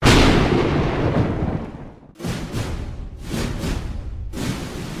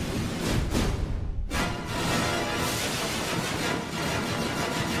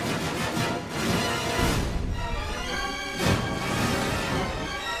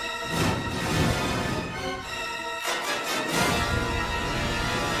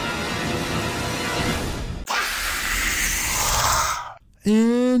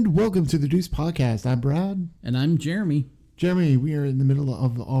And welcome to the Deuce Podcast. I'm Brad. And I'm Jeremy. Jeremy, we are in the middle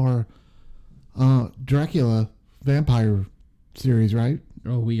of our Dracula vampire series, right?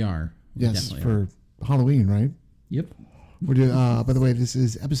 Oh, we are. We yes, for Halloween, right? Yep. We're doing, by the way, this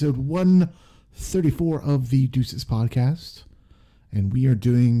is episode 134 of the Deuces Podcast. And we are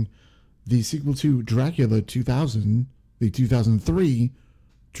doing the sequel to Dracula 2000, the 2003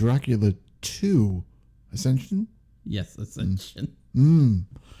 Dracula 2 Ascension. Yes, Ascension.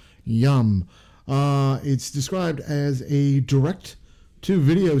 Yum. It's described as a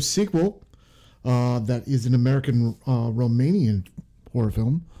direct-to-video sequel that is an American Romanian horror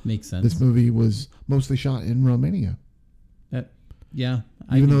film. Makes sense. This movie was mostly shot in Romania. Yeah.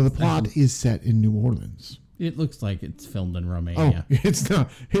 Even though the plot is set in New Orleans. It looks like it's filmed in Romania. Oh, it's not.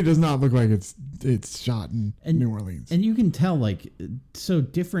 It does not look like it's shot in New Orleans. And you can tell, so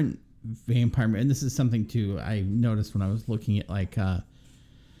different vampire, and this is something too I noticed when I was looking at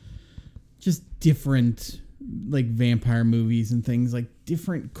just different vampire movies and things.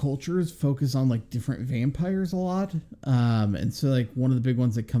 Different cultures focus on different vampires a lot, and so one of the big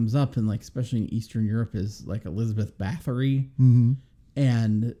ones that comes up, and especially in Eastern Europe, is Elizabeth Bathory.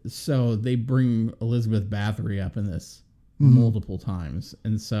 And so they bring Elizabeth Bathory up in this multiple times,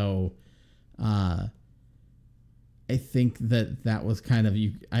 and so I think that was kind of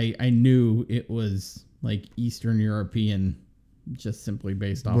I knew it was Eastern European, just simply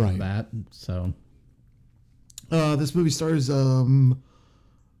based off of that. So this movie stars Diane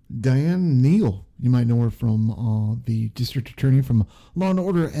Neal. You might know her from the district attorney from Law and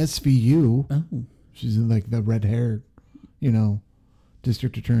Order SVU. Oh, she's the red hair,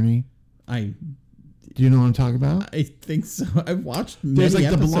 district attorney. Do you know what I'm talking about? I think so. I've watched There's many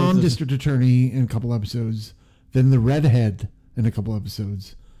the episodes blonde district attorney in a couple episodes, then the redhead in a couple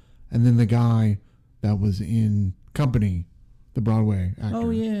episodes, and then the guy that was in Company, the Broadway actor. Oh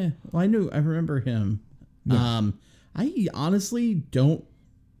yeah, well I remember him. Yeah. I honestly don't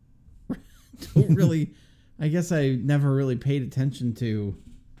really. I guess I never really paid attention to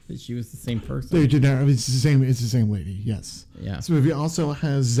that she was the same person. It's the same. It's the same lady. Yes. Yeah. This movie also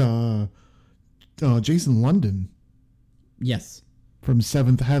has Jason London. Yes. From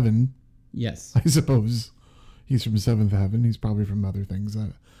Seventh Heaven. Yes. I suppose he's from Seventh Heaven. He's probably from other things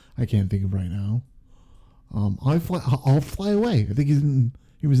that I can't think of right now. I'll Fly Away. I think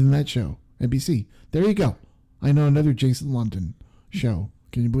he was in that show. NBC. There you go. I know another Jason London show.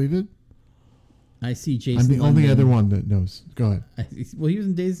 Can you believe it? I see Jason. I'm the London. only other one that knows. Go ahead. Well, he was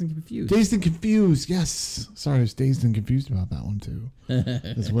in Dazed and Confused. Dazed and Confused. Yes. Sorry, I was dazed and confused about that one too,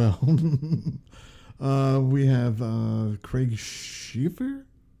 as well. We have Craig Schiffer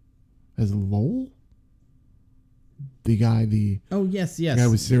as Lowell. The guy, oh yes, the guy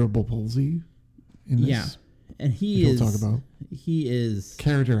with cerebral palsy. In this. Yeah, and he is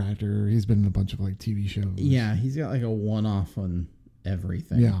character actor. He's been in a bunch of TV shows. Yeah, he's got a one-off on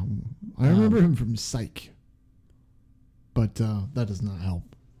everything. Yeah, I remember him from Psych, but that does not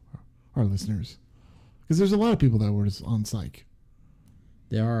help our listeners because there's a lot of people that were on Psych.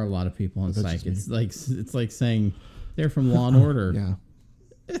 There are a lot of people on Psych. It's like saying they're from Law and Order. Yeah.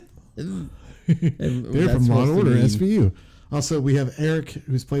 They're from Law and Order SVU. Also, we have Eric,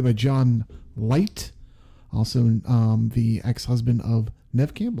 who's played by John Light, also the ex-husband of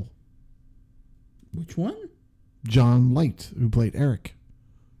Neve Campbell. Which one? John Light, who played Eric,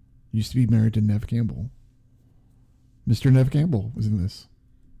 used to be married to Neve Campbell. Mr. Neve Campbell was in this.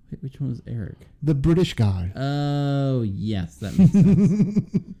 Wait, which one was Eric? The British guy. Oh, yes, that makes sense.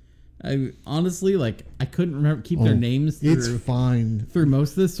 I honestly I couldn't remember their names through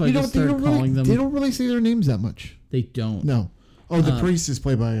most of this, so I just started calling them. They don't really say their names that much. They don't. No. Oh, the priest is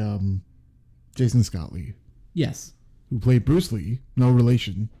played by Jason Scott Lee. Yes. Who played Bruce Lee? No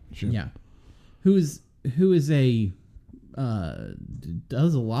relation. Yeah. Who is a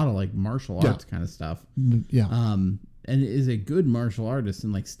does a lot of martial arts kind of stuff. Yeah. And is a good martial artist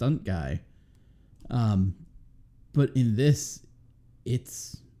and stunt guy. But in this,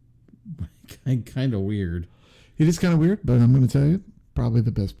 it's kind of weird. It is kind of weird, but I'm going to tell you, probably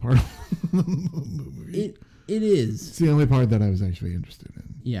the best part of the movie. It is. It's the only part that I was actually interested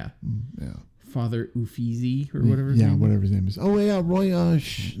in. Yeah. Yeah. Father Uffizi or whatever his name is. Yeah, whatever his name is. Oh, yeah, Roy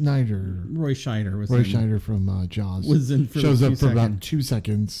Schneider. Roy Scheider was Roy Scheider from Jaws. Was in for shows up for about 2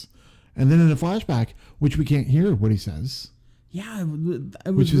 seconds. And then in a flashback, which we can't hear what he says. Yeah, it was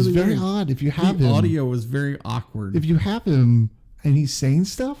which is really very weird. odd. If you have the him, audio was very awkward. If you have him and he's saying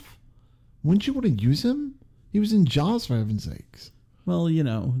stuff, wouldn't you want to use him? He was in Jaws, for heaven's sakes. Well,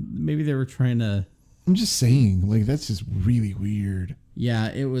 maybe they were trying to. I'm just saying, that's just really weird.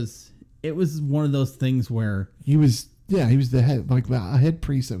 Yeah, it was one of those things where he was Yeah, he was the head, like a head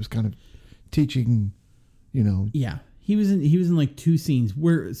priest that was kind of teaching, you know. Yeah, he was in like two scenes that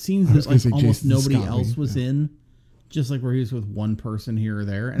gonna like say almost Jason nobody Scott else Lee, was yeah. in, just like where he was with one person here or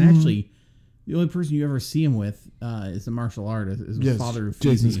there. And actually, the only person you ever see him with is the martial artist, is Yes, Father of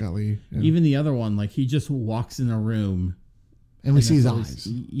Jason Fuzi. Scott Lee. Yeah. Even the other one, like he just walks in a room and we see his that's all eyes.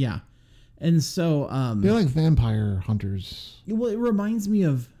 yeah, and so They're like vampire hunters. well, it reminds me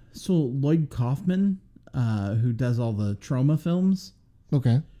of Lloyd Kaufman, who does all the trauma films.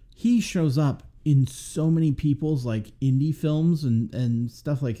 Okay. He shows up in so many people's like indie films and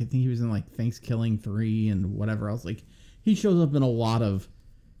stuff. Like I think he was in like Thanksgiving 3 and whatever else. Like he shows up in a lot of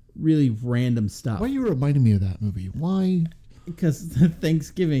really random stuff. Why are you reminding me of that movie? Why? Because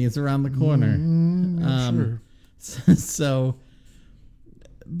Thanksgiving is around the corner. Sure. So,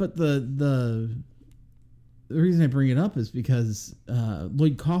 but the reason I bring it up is because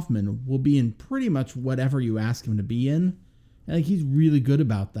Lloyd Kaufman will be in pretty much whatever you ask him to be in. And, like he's really good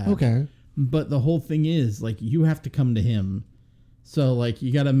about that. Okay. But the whole thing is like you have to come to him. So like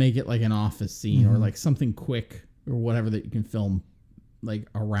you got to make it like an office scene or like something quick or whatever that you can film like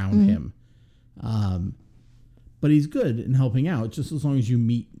around him. But he's good in helping out just as long as you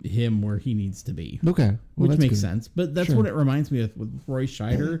meet him where he needs to be. Okay. Well, Which that's makes good. sense. But that's Sure. what it reminds me of with Roy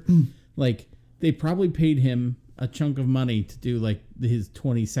Scheider. Like they probably paid him a chunk of money to do like his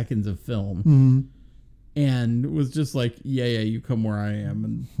 20 seconds of film. And was just like, yeah, you come where I am,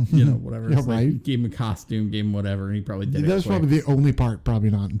 and you know whatever. Yeah, It's like, right. gave him a costume, gave him whatever, and he probably did it. That was quick. probably the only part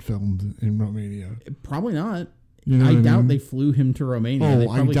probably not filmed in Romania. Probably not. You know I what I doubt mean? they flew him to Romania. Oh, They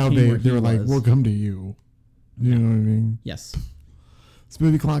I probably doubt came they where he were like, was. we'll come to you. You know what I mean? Yes. This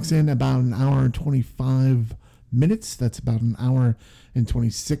movie clocks in about an hour and 25 minutes. That's about an hour and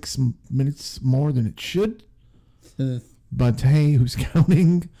 26 minutes more than it should. But hey, who's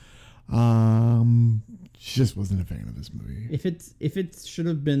counting? Just wasn't a fan of this movie. If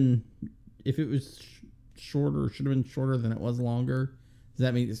it was shorter, should have been shorter than it was longer. Does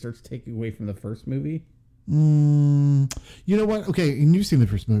that mean it starts taking away from the first movie? You know what? Okay, and you've seen the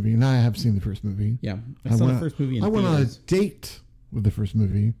first movie, and I have seen the first movie. Yeah, I saw the first movie in I went on a theaters. date with the first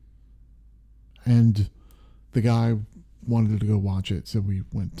movie, and the guy wanted to go watch it, so we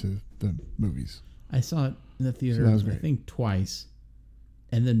went to the movies. I saw it in the theater, that was I great. think twice,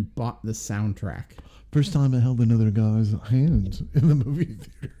 and then bought the soundtrack. First time I held another guy's hand in the movie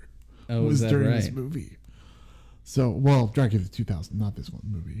theater Oh, was is that during right? this movie. So, well, Dracula 2000, not this one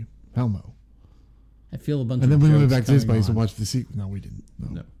movie. Hell no. I feel a bunch And of then we went jokes back to his coming place and on. watched the sequel. No, we didn't.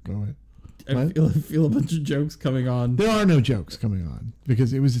 No. Go ahead. I feel a bunch of jokes coming on. There are no jokes coming on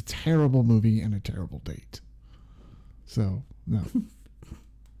because it was a terrible movie and a terrible date. So, no.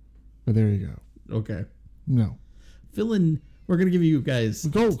 But there you go. Okay. No. Fill in. We're going to give you guys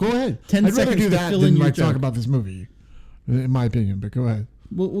Go ahead. 10 I'd rather seconds do to that fill than in your like talk joke. about this movie, in my opinion. But go ahead.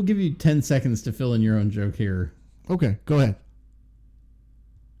 We'll give you 10 seconds to fill in your own joke here. Okay, go ahead.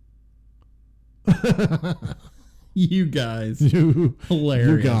 You guys. You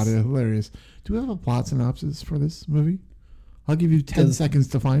Hilarious. got it. Hilarious. Do we have a plot synopsis for this movie? I'll give you 10 seconds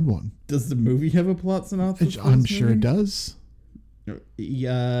to find one. Does the movie have a plot synopsis? for I'm this sure movie? it does.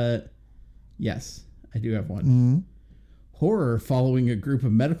 Yes, I do have one. Horror following a group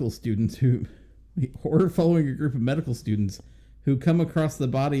of medical students who come across the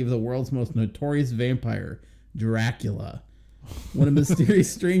body of the world's most notorious vampire, Dracula. When a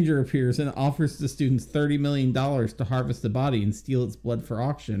mysterious stranger appears and offers the students $30 million to harvest the body and steal its blood for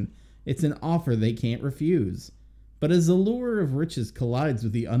auction, it's an offer they can't refuse. But as the lure of riches collides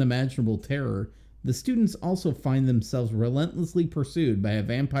with the unimaginable terror, the students also find themselves relentlessly pursued by a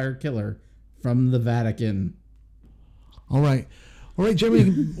vampire killer from the Vatican. All right,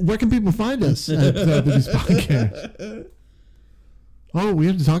 Jeremy, where can people find us at this podcast? Oh, we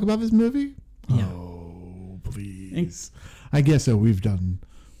have to talk about this movie? Yeah. Oh, please. I guess so. We've done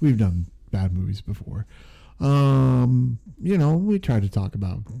bad movies before. We try to talk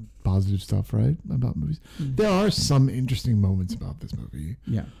about positive stuff, right? About movies. There are some interesting moments about this movie.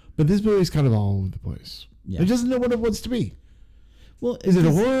 Yeah. But this movie is kind of all over the place. Yeah. It doesn't know what it wants to be. Well, Is it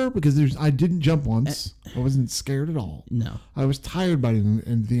a horror? Because I didn't jump once. I wasn't scared at all. No. I was tired by the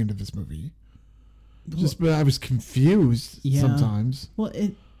end of this movie. But I was confused sometimes. Well,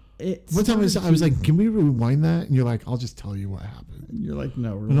 it. One time I was like, "Can we rewind that?" And you're like, "I'll just tell you what happened." You're like,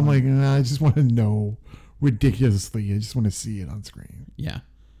 no. And I'm like, nah, "I just want to know ridiculously. I just want to see it on screen." Yeah.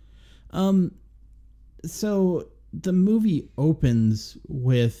 So the movie opens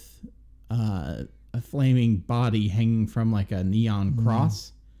with a flaming body hanging from like a neon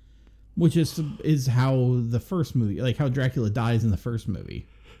cross, which is how the first movie, like how Dracula dies in the first movie.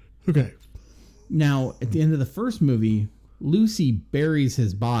 Okay. Now, at the end of the first movie, Lucy buries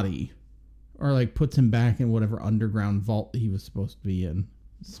his body, or like puts him back in whatever underground vault he was supposed to be in.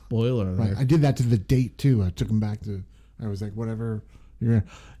 Spoiler alert. Right. I did that to the date too. I took him back to. I was like, whatever. You're,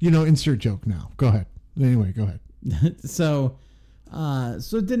 insert joke now. Go ahead. Anyway, go ahead. So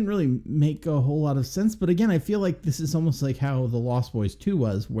it didn't really make a whole lot of sense. But again, I feel like this is almost like how The Lost Boys 2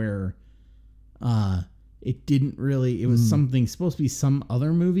 was, where it didn't really. It was something supposed to be some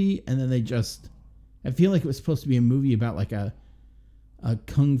other movie, and then they just. I feel like it was supposed to be a movie about like a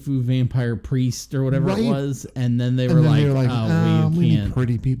kung fu vampire priest or whatever it was, and then they were like, we need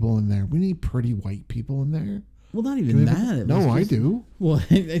pretty people in there. We need pretty white people in there. Well, not even that. I do. Well,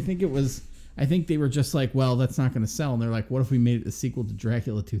 I think it was. I think they were just like, well, that's not going to sell, and they're like, what if we made it a sequel to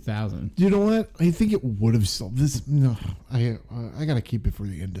Dracula 2000? You know what? I think it would have sold. This no, I got to keep it for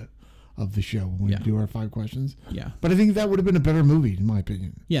the end of the show when we do our 5 questions. Yeah, but I think that would have been a better movie, in my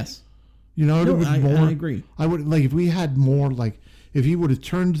opinion. Yes. I agree. I would like if we had more like if he would have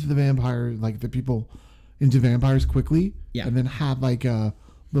turned the vampire like the people into vampires quickly, and then had like a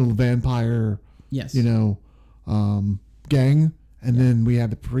little vampire, gang, and then we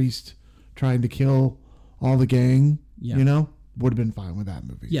had the priest trying to kill all the gang. Would have been fine with that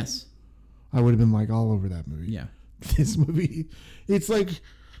movie. Yes, I would have been like all over that movie. Yeah, this movie, it's like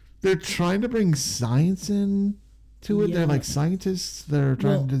they're trying to bring science in to it. Yeah. They're like scientists. They're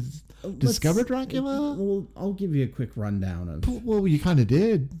trying to discover Dracula? Well, I'll give you a quick rundown of. Well, you kind of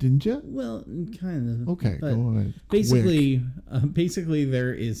did, didn't you? Well, kind of. Okay, go on. Basically,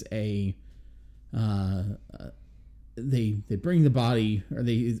 there is a. They bring the body, or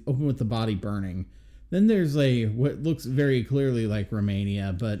they open with the body burning. Then there's what looks very clearly like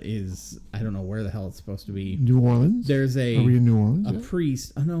Romania, but is I don't know where the hell it's supposed to be. New Orleans. There's Are we in New Orleans?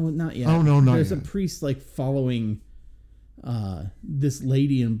 Priest. Oh no, not yet. Oh no, not There's yet. a priest following. This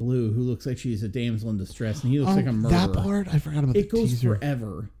lady in blue who looks like she's a damsel in distress, and he looks like a murderer. That part I forgot about. It goes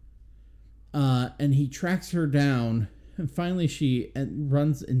forever, and he tracks her down, and finally she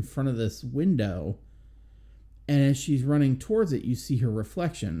runs in front of this window, and as she's running towards it, you see her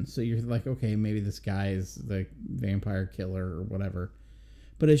reflection. So you're like, okay, maybe this guy is the vampire killer or whatever.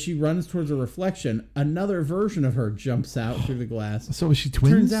 But as she runs towards her reflection, another version of her jumps out through the glass. So is she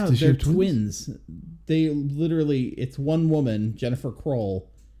twins? Turns out they're twins. They literally, it's one woman, Jennifer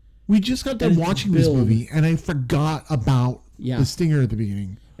Kroll. We just got done watching this movie, and I forgot about the stinger at the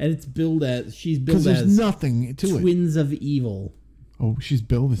beginning. And it's she's billed as there's nothing to Twins of Evil. Oh, she's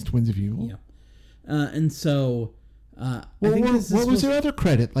billed as Twins of Evil? Yeah. And so... what was her other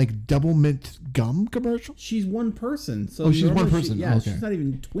credit? Like Double Mint Gum commercial? She's one person. So she's one person. Okay. She's not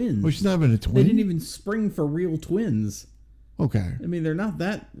even twins. Oh, she's not even a twin? They didn't even spring for real twins. Okay. I mean, they're not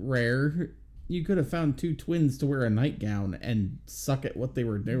that rare. You could have found 2 twins to wear a nightgown and suck at what they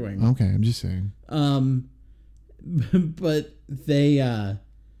were doing. Okay, I'm just saying. But they...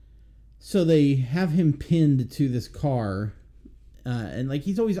 So they have him pinned to this car. And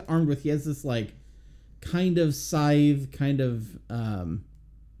he's always armed with... He has this kind of scythe, kind of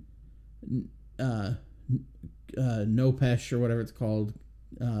Nopesh or whatever it's called,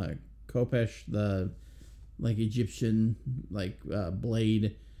 Kopesh, the Egyptian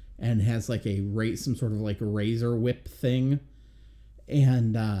blade, and has some sort of razor whip thing,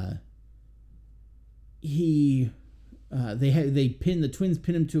 and the twins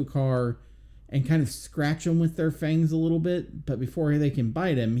pin him to a car and kind of scratch him with their fangs a little bit, but before they can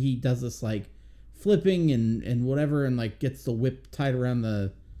bite him, he does this flipping and whatever, and gets the whip tied around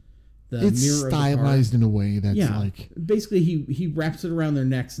the it's mirror stylized of the car. In a way that's basically he wraps it around their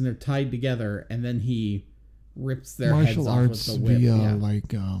necks and they're tied together, and then he rips their martial heads arts off with the whip.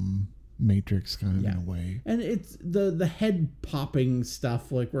 via Matrix kind of in a way. And it's the head popping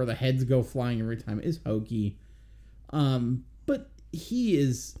stuff, where the heads go flying every time, is hokey. But he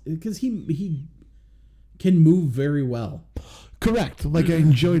is, because he can move very well. Correct. I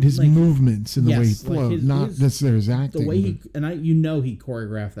enjoyed his movements and the way he flowed, not necessarily his acting. The way he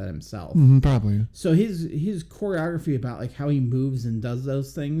choreographed that himself. Probably. So his choreography about how he moves and does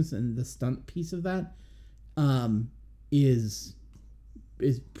those things, and the stunt piece of that, is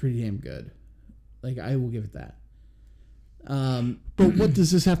pretty damn good. I will give it that. But what does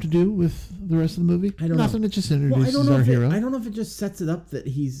this have to do with the rest of the movie? I don't know. Nothing. It just introduces our hero. I don't know if it just sets it up that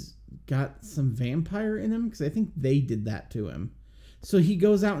he's got some vampire in him, because I think they did that to him. So he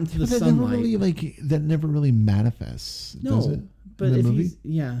goes out into the sunlight. That never really manifests. Does it? But if he's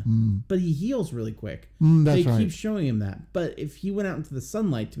but he heals really quick. That's right. They keep showing him that. But if he went out into the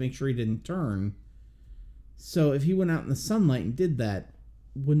sunlight to make sure he didn't turn, so if he went out in the sunlight and did that,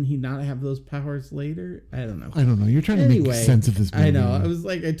 wouldn't he not have those powers later? I don't know. You're trying to make sense of this movie. I know. I was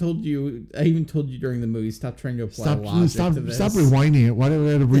like, I even told you during the movie, stop trying to apply logic to this. Stop rewinding it. Why do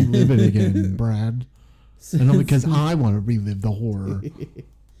I have to relive it again, Brad? I know, because I want to relive the horror.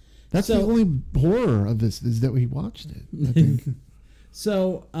 That's the only horror of this, is that we watched it, I think.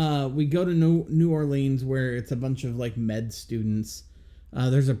 So we go to New Orleans, where it's a bunch of like med students.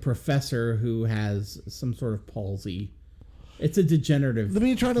 There's a professor who has some sort of palsy. It's a degenerative. Let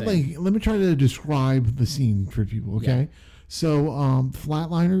me try to describe the scene for people. Okay, Yeah. So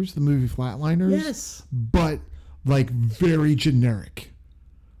Flatliners, the movie Flatliners. Yes, but like very generic,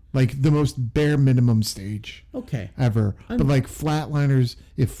 like the most bare minimum stage. Okay. Ever, but like Flatliners,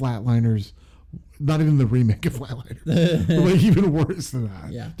 if Flatliners. Not even the remake of Flatliners. But like even worse than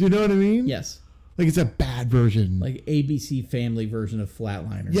that. Yeah. Do you know what I mean? Yes. Like it's a bad version. Like ABC Family version of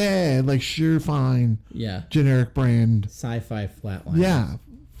Flatliners. Yeah, like sure fine. Yeah. Generic brand. Sci-fi Flatliners. Yeah.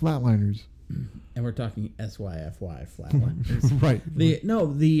 Flatliners. And we're talking SYFY Flatliners. Right.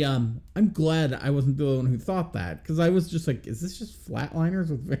 I'm glad I wasn't the one who thought that, because I was just like, is this just Flatliners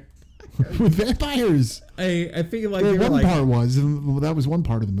with vampires? With vampires. I feel like one part was, and that was one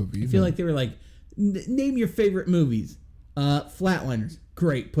part of the movie. I feel like they were like, name your favorite movies. Flatliners.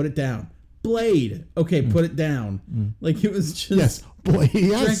 Great. Put it down. Blade. Okay, put it down. Like it was just Blade.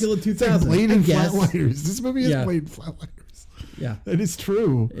 Yes. Dracula 2000. It's like Blade and Flatliners. This movie is Blade and Flatliners. Yeah, it is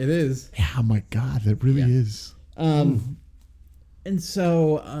true. It is. Yeah. Oh my God, it really is. And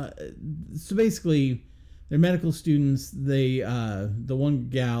so basically, they're medical students. They the one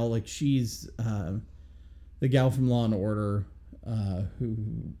gal, like she's the gal from Law and Order, who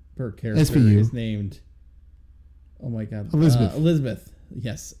her character is named. Oh my God, Elizabeth.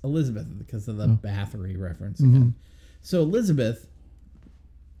 Yes, Elizabeth, because of the Bathory reference again. So Elizabeth,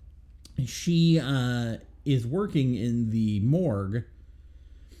 she is working in the morgue,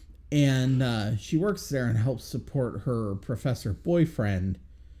 and she works there and helps support her professor boyfriend,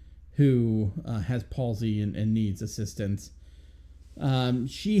 who has palsy and needs assistance.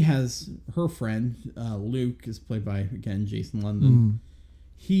 She has her friend, Luke, is played by, again, Jason London.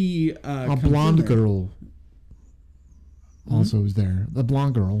 He a blonde girl also was there. The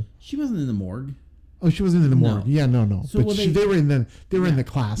blonde girl. She wasn't in the morgue. Oh, she wasn't in the morgue. Yeah, no. So, but they were in the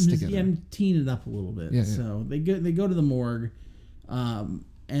class together. Yeah, I'm teeing it up a little bit. Yeah, so they go to the morgue,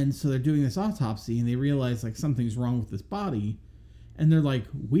 and so they're doing this autopsy, and they realize like something's wrong with this body, and they're like,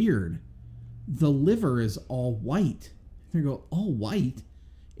 weird. The liver is all white. And they go, all white?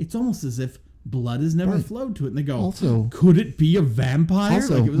 It's almost as if blood has never flowed to it. And they go, also, could it be a vampire?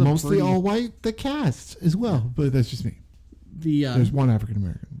 Also, like it was mostly all white, the cast as well. But that's just me. There's one African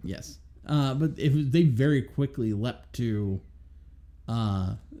American. Yes. But they very quickly leapt to...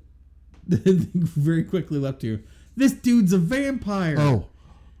 this dude's a vampire. Oh.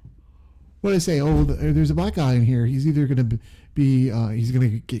 What did I say? Oh, there's a black guy in here. He's either going to he's going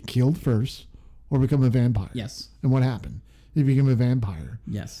to get killed first or become a vampire. Yes. And what happened? He became a vampire.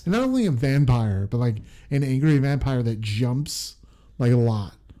 Yes. And not only a vampire, but like an angry vampire that jumps like a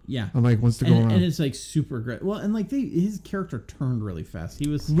lot. Yeah. And like wants to go around. And it's like super great. Well, and like his character turned really fast. He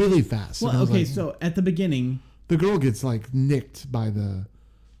was really fast. Well, okay, so at the beginning, the girl gets like nicked by the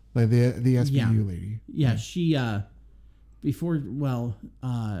SBU lady. Yeah, she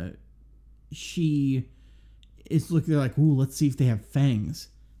she is looking, they're like, ooh, let's see if they have fangs.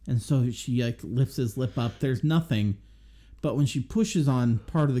 And so she like lifts his lip up. There's nothing. But when she pushes on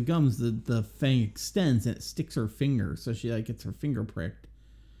part of the gums, the fang extends and it sticks her finger. So she like gets her finger pricked.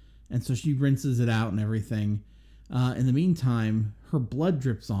 And so she rinses it out and everything. In the meantime, her blood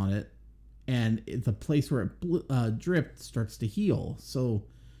drips on it. And the place where it dripped starts to heal. So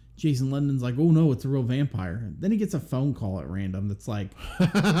Jason London's like, oh no, it's a real vampire. Then he gets a phone call at random that's like,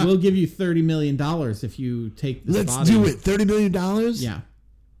 we'll give you $30 million if you take this body. Let's do it. $30 million? Yeah.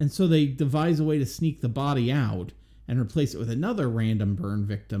 And so they devise a way to sneak the body out and replace it with another random burn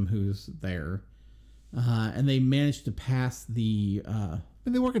victim who's there. And they managed to pass the...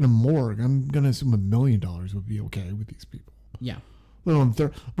 and they work in a morgue. I'm going to assume $1 million would be okay with these people. Yeah.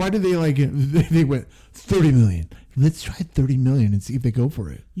 Why did they like it? They went 30 million. Let's try 30 million and see if they go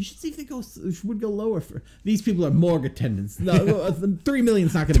for it. You should see if they would go lower. For these people are morgue attendants. No, 3 million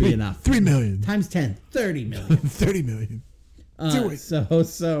is not going to be enough. 3 million times 10, 30 million. 30 million. Do it.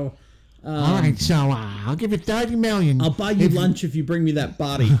 So. All right, so I'll give you 30 million. I'll buy you lunch if you bring me that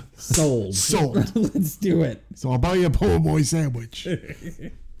body. Sold. Sold. Let's do it. So I'll buy you a po' boy sandwich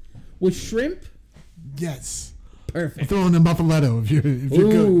with shrimp. Yes. Perfect. I'm throwing in Buffalo if you're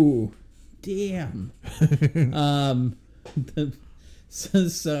Ooh, damn.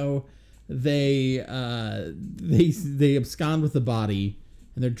 So they abscond with the body,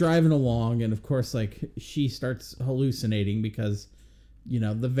 And they're driving along, and of course, like, she starts hallucinating because,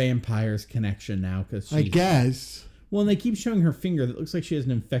 the vampire's connection now. I guess. Well, and they keep showing her finger that looks like she has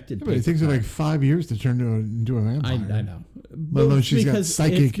an infected but it takes her like 5 years to turn into a vampire. I know. But she's got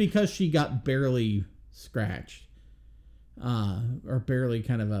psychic. It's because she got barely scratched. Or barely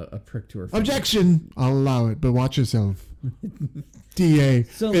kind of a prick to her finger. Objection! I'll allow it, but watch yourself. DA,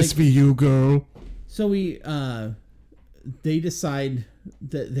 so, SVU girl. So they decide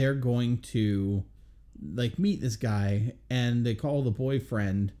that they're going to like meet this guy, and they call the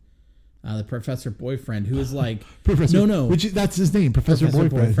boyfriend, the professor boyfriend, who is like Professor. No, that's his name, Professor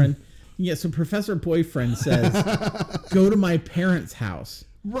Boyfriend. Yeah, so Professor Boyfriend says, "Go to my parents' house."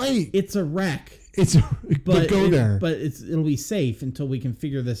 Right. It's a wreck. But go there. But it'll be safe until we can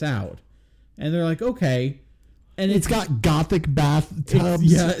figure this out. And they're like, okay. And it's got gothic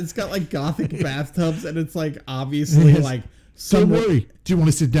bathtubs. It's got like gothic bathtubs, and it's like obviously like. Don't worry. Do you want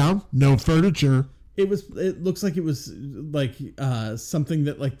to sit down? No furniture. It looks like it was like something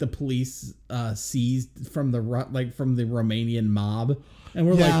that like the police seized from the Romanian mob, and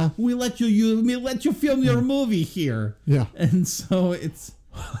we're like, we let you film your movie here. Yeah. And so it's.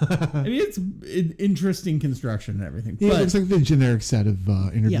 I mean, it's an interesting construction and everything. Yeah, it looks like the generic set of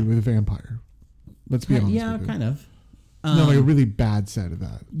Interview with a Vampire. Let's be honest. Yeah, kind of. No, like a really bad set of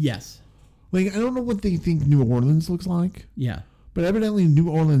that. Yes. Like, I don't know what they think New Orleans looks like. Yeah. But evidently New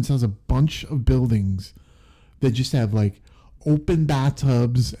Orleans has a bunch of buildings that just have like open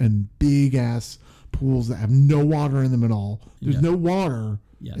bathtubs and big ass pools that have no water in them at all. There's no water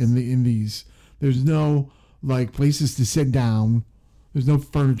in these. There's no like places to sit down. There's no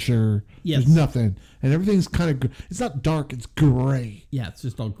furniture. There's nothing. And everything's kind of... It's not dark. It's gray. Yeah, it's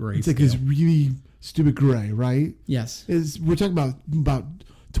just all gray. It's like this really stupid gray, right? Yes. We're talking about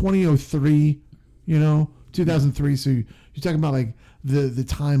 2003, 2003. So you're talking about like the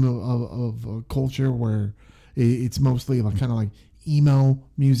time of culture where it's mostly like kind of like emo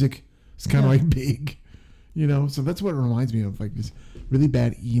music. It's kind of like big, So that's what it reminds me of, like this really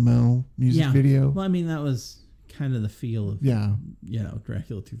bad emo music video. Well, I mean, that was... kind of the feel of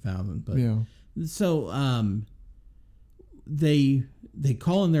Dracula 2000, but so they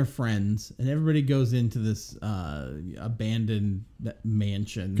call in their friends, and everybody goes into this abandoned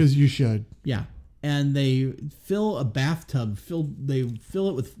mansion because you should and they fill a bathtub they fill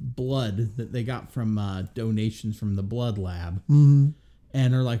it with blood that they got from donations from the blood lab.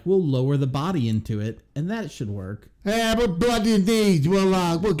 And are like, we'll lower the body into it, and that should work. Yeah, but blood indeed.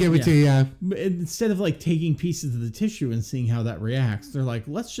 We'll give it to you. Instead of like taking pieces of the tissue and seeing how that reacts, they're like,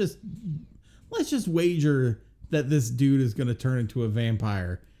 let's just wager that this dude is going to turn into a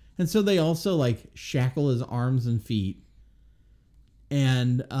vampire. And so they also like shackle his arms and feet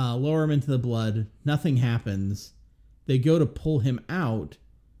and lower him into the blood. Nothing happens. They go to pull him out,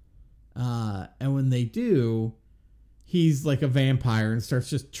 and when they do, he's like a vampire and starts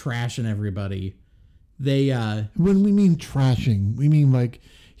just trashing everybody. When we mean trashing, we mean like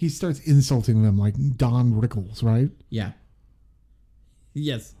he starts insulting them like Don Rickles, right? Yeah.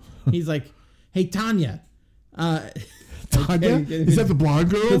 Yes. He's like, hey, Tanya. Tanya? Is that the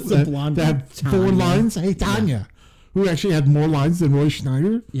blonde girl? That's the blonde girl. That had 4 lines? Hey, Tanya. Who actually had more lines than Roy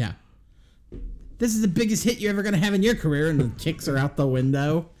Schneider? Yeah. This is the biggest hit you're ever going to have in your career, and the kicks are out the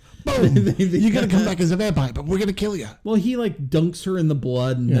window. Boom! You're gonna come back as a vampire, but we're gonna kill you. Well, he like dunks her in the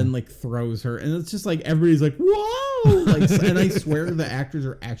blood and then like throws her, and it's just like everybody's like, "Whoa!" Like, and I swear the actors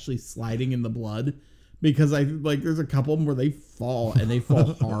are actually sliding in the blood because there's a couple of them where they fall and they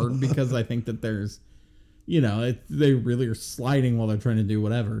fall hard because I think that there's, they really are sliding while they're trying to do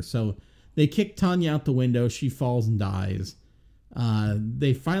whatever. So they kick Tanya out the window. She falls and dies.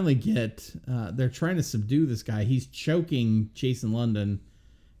 They finally they're trying to subdue this guy. He's choking Jason London.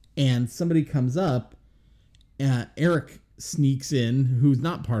 And somebody comes up, Eric sneaks in, who's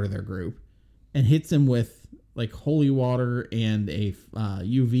not part of their group, and hits him with like holy water and a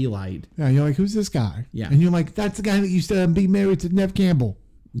UV light. Yeah, you're like, who's this guy? Yeah. And you're like, that's the guy that used to be married to Nev Campbell.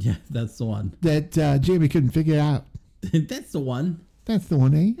 Yeah, that's the one. That Jamie couldn't figure out. That's the one. That's the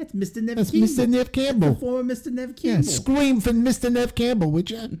one, eh? That's Mr. Nev That's Campbell. Mr. Nev Campbell. That's the former Mr. Nev Campbell. Yeah, scream for Mr. Nev Campbell, would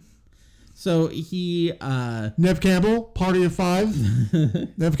you? So he... Nev Campbell, party of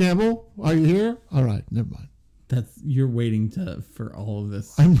 5. Nev Campbell, are you here? All right, never mind. You're waiting for all of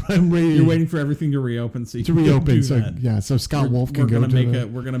this. I'm waiting. You're waiting for everything to reopen so you can do that. So Scott Wolf can go to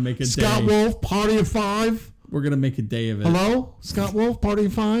We're going to make a Scott day. Wolf, party of 5. We're going to make a day of it. Hello? Scott Wolf, party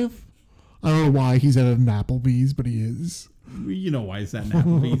of 5? I don't know why he's at an Applebee's, but he is. You know why he's at an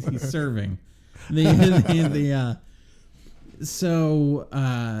Applebee's. He's serving.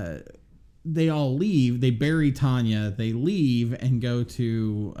 they all leave. They bury Tanya. They leave and go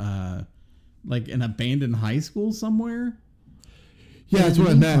to like an abandoned high school somewhere. Yeah, that's what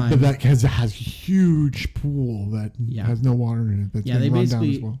I meant. But that has a huge pool that has no water in it. That's they run down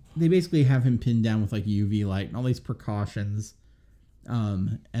as well. They basically have him pinned down with like UV light and all these precautions.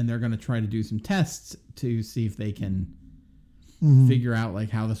 And they're going to try to do some tests to see if they can figure out like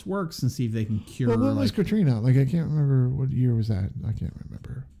how this works and see if they can cure. Well, when was Katrina? Like, I can't remember what year was that. I can't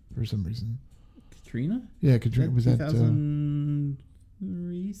remember for some reason. Katrina? Yeah, Katrina. Was that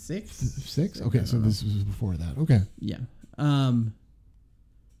 2003, 6? 6? Okay, so this was before that. Okay. Yeah.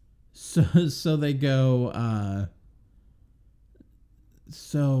 So they go.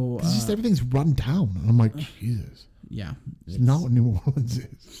 Just everything's run down. And I'm like, Jesus. Yeah, it's not what New Orleans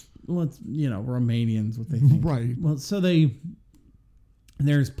is. Well, it's Romanians what they think, right? Well, so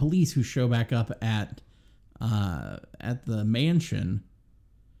there's police who show back up at the mansion,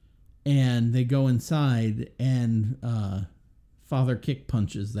 and they go inside, and Father Kick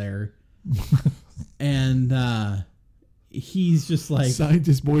Punch is there, and he's just like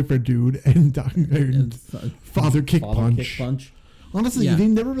scientist boyfriend dude and Father Kick Punch. Honestly, they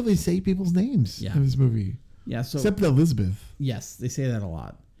never really say people's names in this movie. Yeah, so except Elizabeth. Yes, they say that a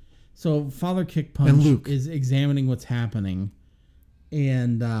lot. So Father Kick Punch is examining what's happening,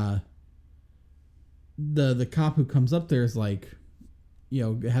 and the cop who comes up there is like,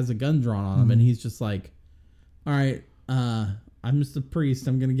 has a gun drawn on him, and he's just like, "All right, I'm just a priest.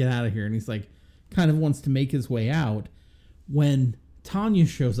 I'm gonna get out of here." And he's like, kind of wants to make his way out when Tanya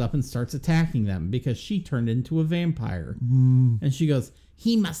shows up and starts attacking them because she turned into a vampire, and she goes,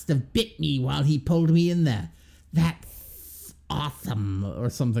 "He must have bit me while he pulled me in there. That's awesome," or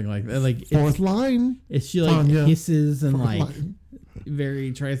something like that. Like fourth line. She like Tanya, hisses and like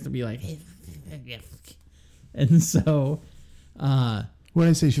tries to be like, and so when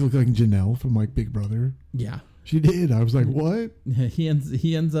I say she looked like Janelle from like Big Brother, yeah, she did. I was like, what? He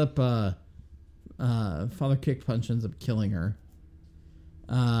ends up Father Kick Punch ends up killing her,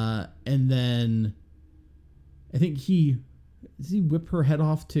 and then I think does he whip her head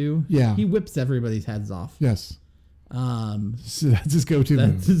off too? Yeah. He whips everybody's heads off. Yes. So that's his go-to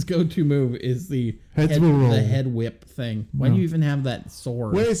move. That's his go-to move is the head whip thing. Why do you even have that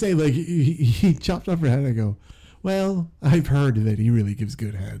sword? When I say like he chopped off her head, I go, well, I've heard that he really gives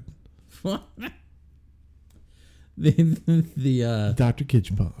good head. the Dr. Kick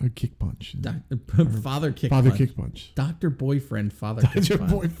Punch. Father Kick Punch. Dr. Boyfriend Father Kick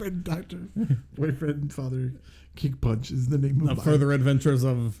Punch. Dr. Boyfriend Father Kick Punch is the name of the further adventures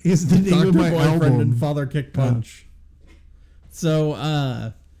of is the name Dr. of my Boyfriend album. and Father Kick Punch.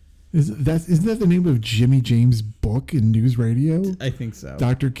 So isn't that the name of Jimmy James' book in news radio? I think so.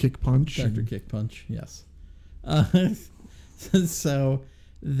 Dr. Kick Punch. Dr. Kick Punch, yes. So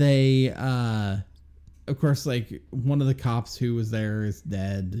they of course, like, one of the cops who was there is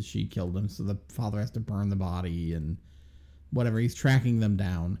dead. She killed him, so the father has to burn the body and whatever. He's tracking them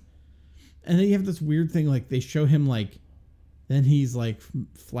down. And then you have this weird thing, like, they show him, like, then he's, like,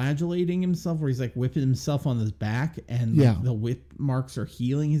 flagellating himself, where he's, like, whipping himself on his back, and like, the whip marks are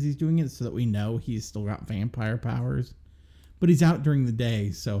healing as he's doing it, so that we know he's still got vampire powers. But he's out during the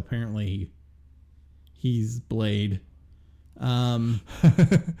day, so apparently he's Blade.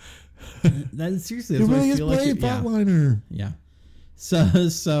 That is seriously, that's it what really I feel is Blade, like. Flatliner. Yeah.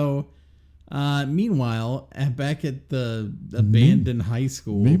 So meanwhile, back at the abandoned high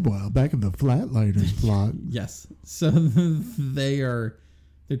school. Meanwhile, back at the Flatliners plot. Yes. So they're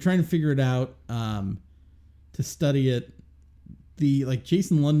trying to figure it out to study it. Like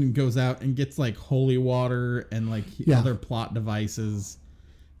Jason London goes out and gets like holy water and like other plot devices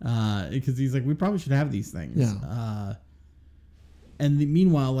because he's like, we probably should have these things. Yeah. And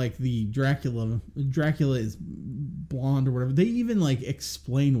meanwhile, like the Dracula is blonde or whatever. They even like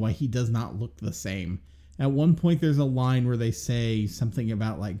explain why he does not look the same. At one point, there's a line where they say something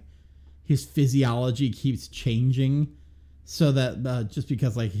about like his physiology keeps changing, so that just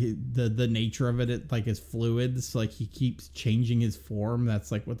because like the nature of it like is fluid, so like he keeps changing his form.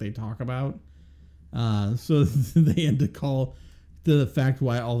 That's like what they talk about. So they had to call the fact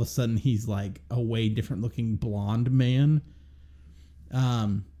why all of a sudden he's like a way different looking blonde man.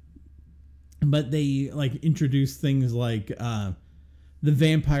 But they like introduce things like the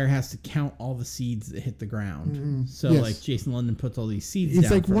vampire has to count all the seeds that hit the ground. Mm-hmm. So like Jason London puts all these seeds down.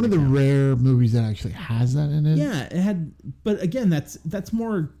 It's like one of the rare movies that actually has that in it. Yeah, it had, but again, that's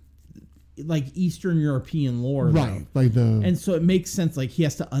more like Eastern European lore, right? Though. Like and so it makes sense. Like he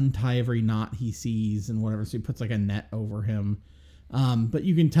has to untie every knot he sees and whatever. So he puts like a net over him. But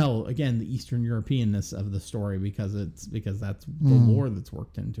you can tell again the Eastern Europeanness of the story because that's the lore that's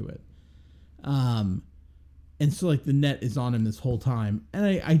worked into it. And so like the net is on him this whole time.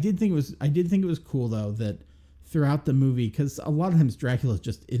 And I did think it was cool though that throughout the movie, because a lot of times Dracula's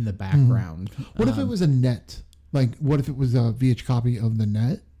just in the background. What if it was a net? Like, what if it was a VH copy of The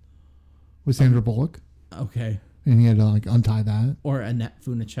Net with Sandra Bullock? Okay. And he had to like untie that. Or Annette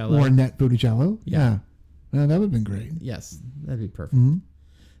Funicello. Or Annette Funicello. Yeah. That would have been great. Yes, that'd be perfect.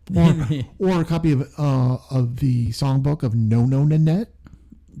 Mm-hmm. Or a copy of the songbook of No No Nanette.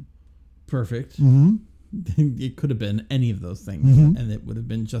 Perfect. Mm-hmm. It could have been any of those things, and it would have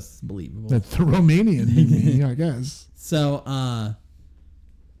been just as believable. That's the Romanian in me, I guess. So,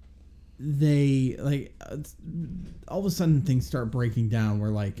 they like all of a sudden things start breaking down. Where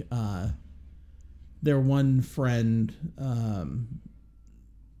like their one friend,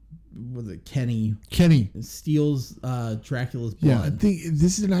 was it Kenny? Kenny steals Dracula's blood. Yeah, I think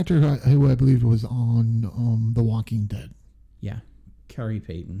this is an actor who I believe was on The Walking Dead. Yeah, Carrie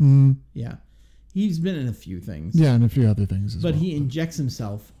Payton. Mm-hmm. Yeah. He's been in a few things. Yeah, and a few other things as well. But he injects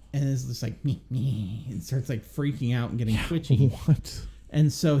himself and is just like, me, and starts like freaking out and getting twitchy. What?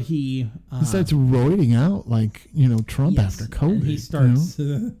 And so he starts roiding out like, Trump after COVID. And he starts,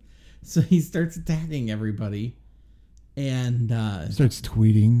 so he starts attacking everybody and starts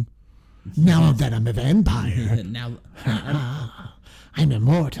tweeting, now that I'm a vampire. Now I'm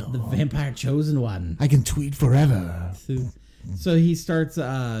immortal. The vampire chosen one. I can tweet forever. So he starts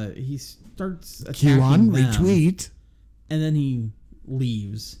attacking Q1 them, retweet, and then he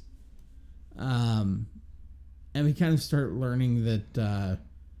leaves. And we kind of start learning that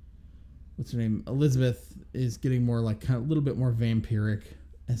what's her name, Elizabeth, is getting more like kind of a little bit more vampiric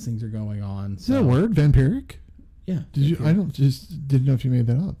as things are going on. Is that a word, vampiric? Yeah. Did you? I didn't know if you made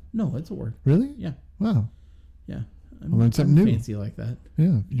that up. No, it's a word. Really? Yeah. Wow. Yeah. I learned something new. Fancy like that.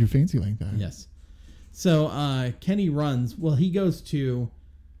 Yeah, you're fancy like that. Yes. So Kenny runs. Well, he goes to.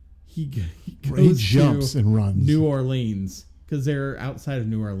 He jumps and runs. New Orleans, because they're outside of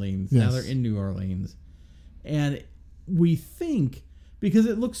New Orleans. Yes. Now they're in New Orleans. And we think, because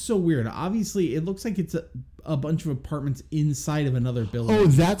it looks so weird, obviously it looks like it's a bunch of apartments inside of another building. Oh,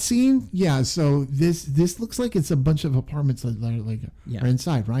 that scene? Yeah, so this looks like it's a bunch of apartments that are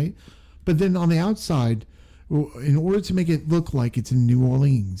inside, right? But then on the outside, in order to make it look like it's in New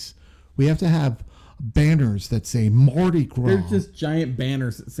Orleans, we have to have banners that say Mardi Gras. They're just giant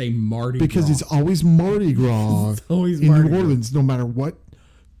banners that say Mardi Gras. Because it's always Mardi Gras it's always in Mardi New Orleans, no matter what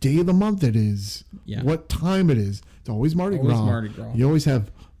day of the month it is, what time it is. It's always Mardi Gras. Mardi Gras. You always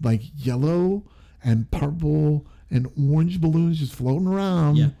have like yellow and purple and orange balloons just floating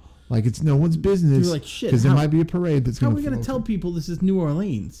around. Yeah. Like it's no one's business. You're like, shit. Because there might be a parade that's going to How are we going to tell people this is New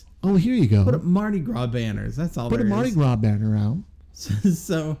Orleans? Oh, here you go. Put up Mardi Gras banners. That's all. Put a Mardi Gras banner out.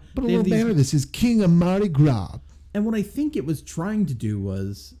 So put a little banner. This is King of Mardi Gras. And what I think it was trying to do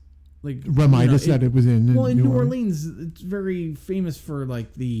was like remind us that it was in New Orleans. It's very famous for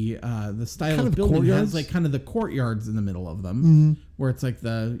like the style kind of building. It has like kind of the courtyards in the middle of them, where it's like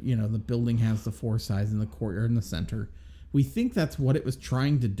the building has the four sides and the courtyard in the center. We think that's what it was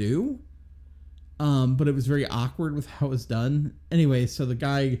trying to do, but it was very awkward with how it was done. Anyway, so the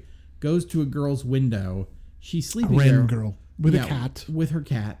guy goes to a girl's window. She's sleeping there. A random girl with a cat. With her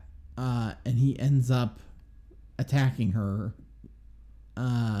cat, and he ends up attacking her.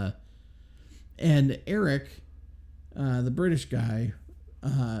 And Eric, the British guy,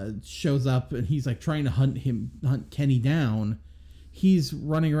 shows up and he's like trying to hunt Kenny down. He's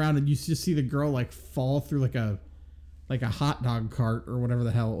running around and you just see the girl like fall through like a hot dog cart or whatever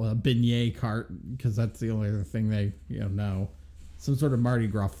the hell, a beignet cart, because that's the only other thing they know. Some sort of Mardi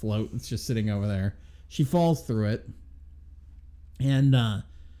Gras float that's just sitting over there. She falls through it, and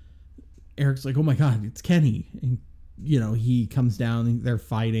Eric's like, "Oh my God, it's Kenny!" And he comes down. And they're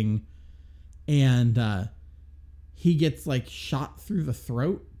fighting. And he gets like shot through the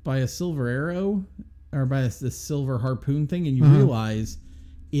throat by a silver arrow or by this silver harpoon thing, and you realize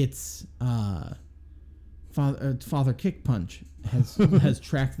it's Father Kick Punch has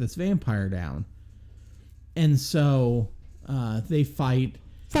tracked this vampire down, and so they fight.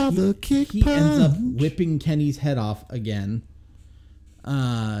 Father Kick Punch. He ends up whipping Kenny's head off again.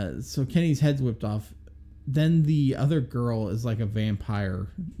 So Kenny's head's whipped off. Then the other girl is like a vampire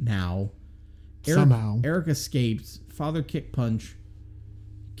now. Eric escapes. Father Kick Punch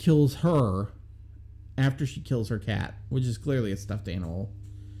kills her after she kills her cat, which is clearly a stuffed animal.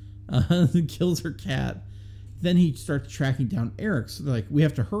 Kills her cat. Then he starts tracking down Eric. So they're like, we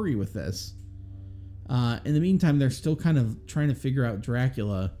have to hurry with this. In the meantime, they're still kind of trying to figure out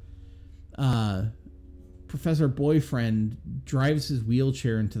Dracula. Professor Boyfriend drives his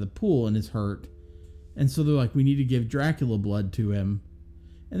wheelchair into the pool and is hurt. And so they're like, we need to give Dracula blood to him.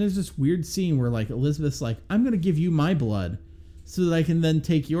 And there's this weird scene where like Elizabeth's like, I'm going to give you my blood so that I can then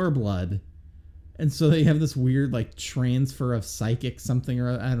take your blood. And so they have this weird like transfer of psychic something, or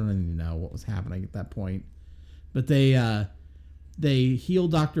I don't even know what was happening at that point. But they heal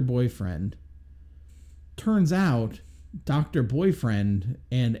Dr. Boyfriend. Turns out Dr. Boyfriend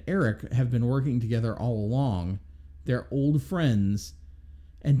and Eric have been working together all along. They're old friends.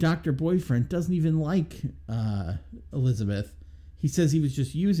 And Dr. Boyfriend doesn't even like Elizabeth. He says he was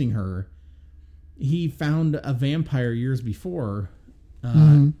just using her. He found a vampire years before,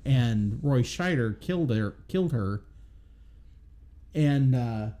 and Roy Scheider killed her.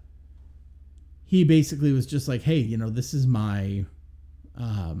 And he basically was just like, hey, this is my...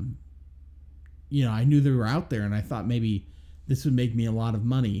 I knew they were out there, and I thought maybe this would make me a lot of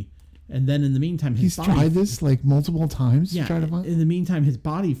money. And then in the meantime, he's tried this like multiple times. Yeah. In the meantime, his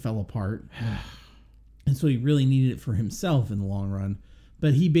body fell apart, and so he really needed it for himself in the long run.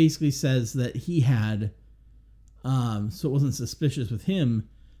 But he basically says that he had, so it wasn't suspicious with him,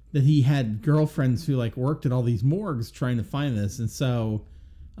 that he had girlfriends who like worked at all these morgues trying to find this, and so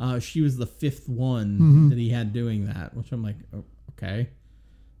she was the fifth one that he had doing that. Which I'm like, oh, okay.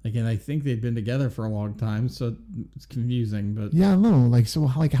 Again, I think they'd been together for a long time, so it's confusing. But yeah, no, like, so,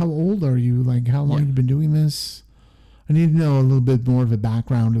 like, how old are you? Like, how long have you been doing this? I need to know a little bit more of a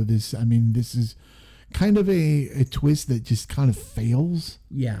background of this. I mean, this is kind of a twist that just kind of fails.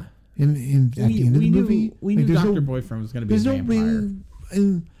 Yeah. At the end of the movie, we knew Dr. Boyfriend was going to be a vampire.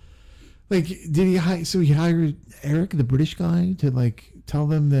 Did he hire? So he hired Eric, the British guy, to like tell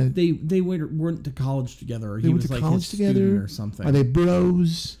them that they went to college together. Or they went to college together or something. Are they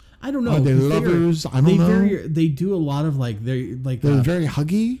bros? I don't know. Are they lovers? I don't know. They do a lot of like they're very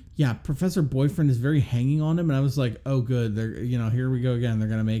huggy. Yeah, Professor Boyfriend is very hanging on him, and I was like, oh, good. They're here we go again. They're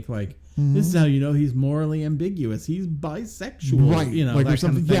gonna make like this is how he's morally ambiguous. He's bisexual, right? Like or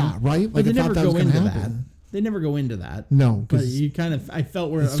something. Yeah, right. But they never go into that. They never go into that. No, but you kind of I felt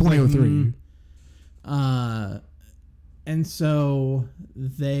where it's 2003. And so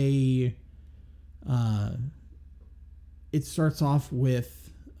they, it starts off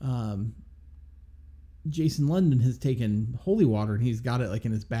with, Jason London has taken holy water and he's got it like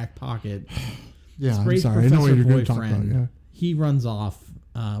in his back pocket. Yeah, I'm sorry. I know what you're going to talk about. Yeah. He runs off,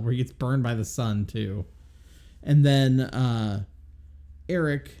 where he gets burned by the sun too. And then,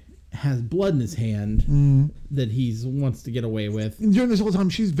 Eric has blood in his hand that he wants to get away with. And during this whole time,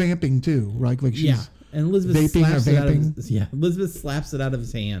 she's vamping too, right? Like she's and Elizabeth vaping slaps or it out of vamping. Elizabeth slaps it out of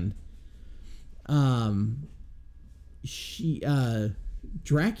his hand.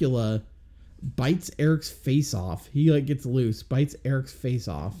 Dracula bites Eric's face off. He like gets loose, bites Eric's face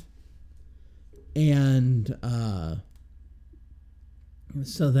off, and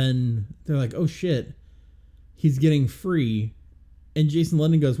so then they're like, "Oh shit, he's getting free." And Jason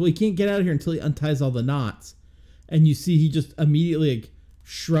London goes, well, he can't get out of here until he unties all the knots. And you see he just immediately like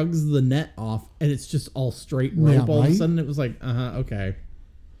shrugs the net off, and it's just all straight rope. All of a sudden, it was like, okay.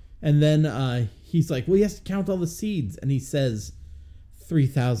 And then he's like, well, he has to count all the seeds. And he says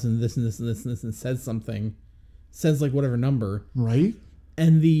 3,000, this and this and this and this, and says something. Says like whatever number. Right.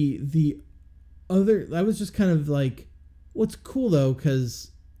 And the other, I was just kind of like, what's cool though,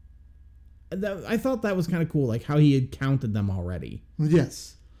 because I thought that was kind of cool, like how he had counted them already.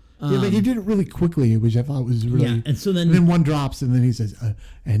 Yes. Yeah, like he did it really quickly, which I thought was really... Yeah, and so then... And then one drops, and then he says,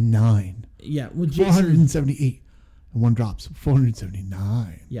 and 9. Yeah, well, 478. And one drops,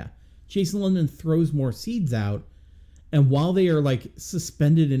 479. Yeah. Jason London throws more seeds out, and while they are, like,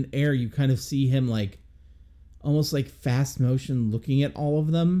 suspended in air, you kind of see him, like, almost like fast motion looking at all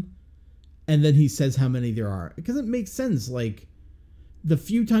of them, and then he says how many there are. Because it makes sense, like... The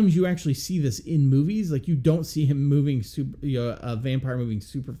few times you actually see this in movies, like you don't see him moving a vampire moving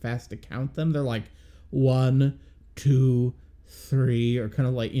super fast to count them. They're like 1, 2, 3, or kind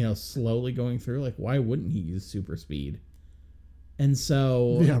of like, slowly going through. Like, why wouldn't he use super speed? And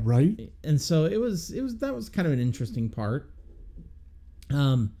so, yeah, right. And so that was kind of an interesting part.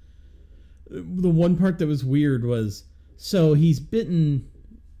 The one part that was weird was, so he's bitten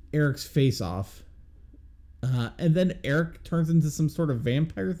Eric's face off. And then Eric turns into some sort of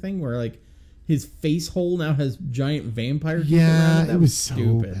vampire thing where like his face hole now has giant vampire teeth around it. That was so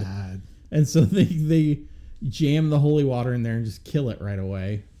stupid. Bad. And so they jam the holy water in there and just kill it right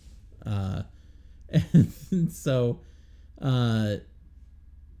away. And so Father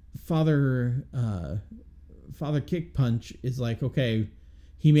Kick Punch is like, okay,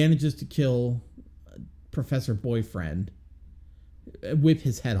 he manages to kill Professor Boyfriend. Whip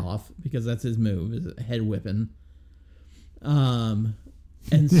his head off because that's his move, is head whipping. And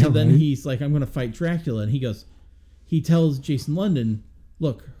so then he's like, I'm going to fight Dracula. And he tells Jason London,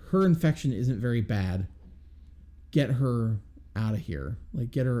 look, her infection isn't very bad. Get her out of here.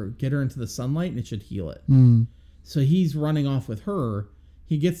 Like, get her into the sunlight and it should heal it. So he's running off with her.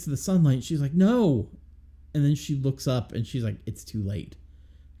 He gets to the sunlight and she's like, no. And then she looks up and she's like, it's too late.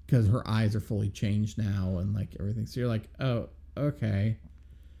 Because her eyes are fully changed now and like everything. So you're like, oh, okay.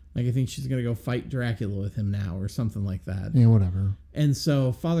 Like, I think she's going to go fight Dracula with him now or something like that. Yeah, whatever. And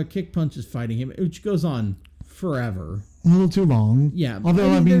so Father Kickpunch is fighting him, which goes on forever. A little too long. Yeah. Although,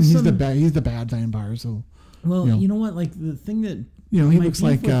 I mean he's the bad vampire, so... Well, you know what? Like, the thing that... he looks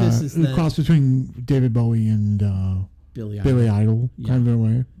like a cross between David Bowie and Billy Idol, kind of in a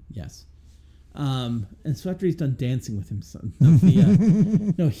way. Yes. And so after he's done dancing with him,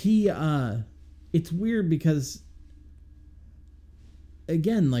 it's weird because,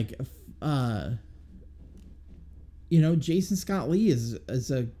 again, like, Jason Scott Lee is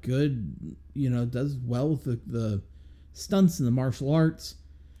a good, does well with the stunts and the martial arts,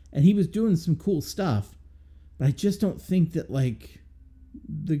 and he was doing some cool stuff, but I just don't think that, like,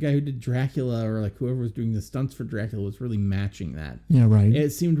 the guy who did Dracula or like whoever was doing the stunts for Dracula was really matching that. Yeah, right.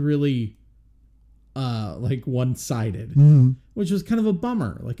 It seemed really like one-sided, which was kind of a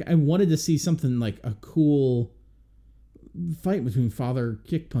bummer. Like, I wanted to see something like a cool fight between Father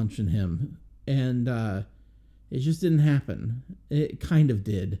Kickpunch and him, and it just didn't happen. It kind of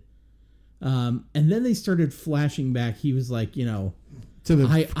did. And then they started flashing back. He was like, to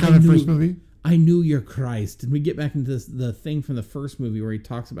the first movie. I knew you're Christ. And we get back into the thing from the first movie where he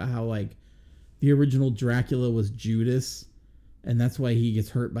talks about how, like, the original Dracula was Judas, and that's why he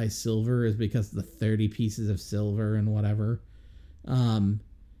gets hurt by silver, is because of the 30 pieces of silver and whatever. And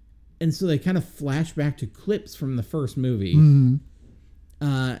so they kind of flash back to clips from the first movie.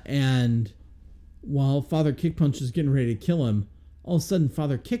 And while Father Kickpunch is getting ready to kill him, all of a sudden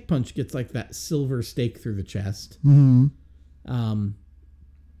Father Kickpunch gets, like, that silver stake through the chest.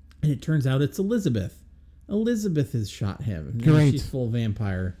 And it turns out it's Elizabeth. Elizabeth has shot him. Great. She's full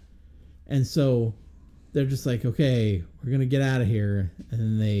vampire. And so they're just like, okay, we're going to get out of here. And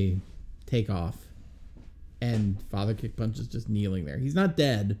then they take off. And Father Kickpunch is just kneeling there. He's not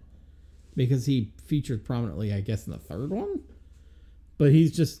dead because he featured prominently, I guess, in the third one. But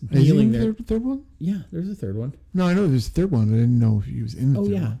he's just kneeling there. Third one? Yeah, there's a third one. No, I know there's a third one. I didn't know if he was in the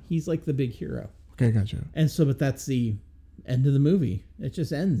third one. He's like the big hero. Okay, gotcha. And so, but that's the end of the movie. It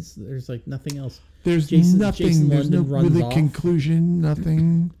just ends. There's like nothing else. There's nothing. There's no really conclusion.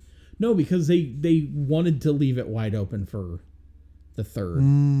 Nothing. No, because they wanted to leave it wide open for the third.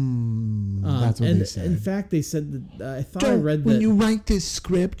 That's what they said. In fact, they said that I thought I read that when you write this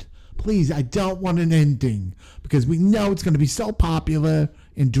script, please, I don't want an ending because we know it's going to be so popular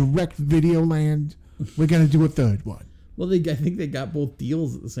in direct video land. We're going to do a third one. Well, I think they got both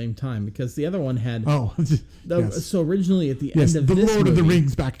deals at the same time because the other one had... yes. So originally at the end of this movie... the Lord of the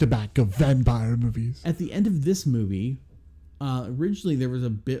Rings back-to-back of vampire movies. At the end of this movie, originally there was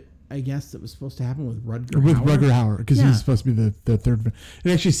a bit, I guess, that was supposed to happen with Rutger Hauer. With Rutger Hauer, because he's supposed to be the third...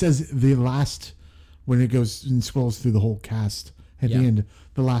 It actually says the last... When it goes and scrolls through the whole cast, at the end,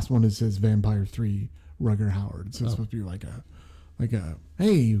 the last one, it says Vampire 3, Rutger Hauer. So it's supposed to be like a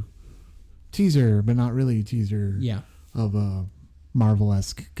hey, teaser, but not really a teaser. Yeah. Of a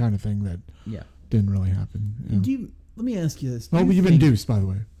Marvel-esque kind of thing that didn't really happen. Let me ask you this. You've been deuced, by the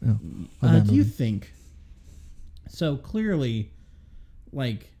way. Do you think... So clearly,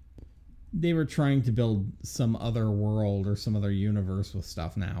 like, they were trying to build some other world or some other universe with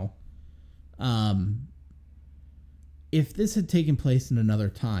stuff now. If this had taken place in another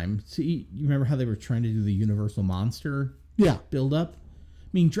time... So you remember how they were trying to do the Universal Monster build-up?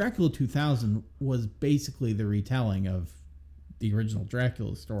 I mean, Dracula 2000 was basically the retelling of the original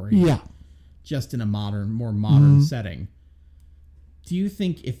Dracula story. Yeah. Just in a more modern setting. Do you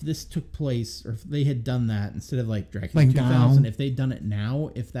think if this took place, or if they had done that instead of like Dracula 2000, if they'd done it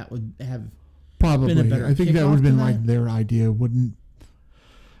now, if that would have been a better I think that would have been like their idea. It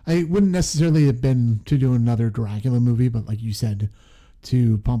wouldn't necessarily have been to do another Dracula movie, but like you said,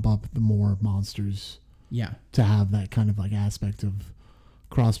 to pump up the more monsters. Yeah. To have that kind of like aspect of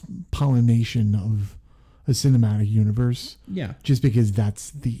cross-pollination of a cinematic universe. Yeah. Just because that's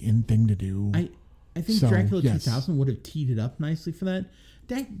the in thing to do. I think Dracula 2000 would have teed it up nicely for that.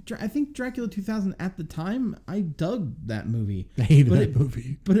 I think Dracula 2000 at the time, I dug that movie. I hated that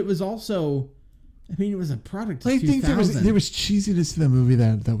movie. But it was also, I mean, it was a product of 2000. I think there was cheesiness to the movie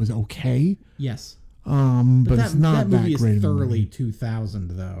that was okay. Yes. But it's not that movie great. Is thoroughly 2000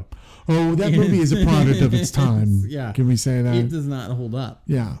 though. Oh, that movie is a product of its time. Yeah. Can we say that? It does not hold up.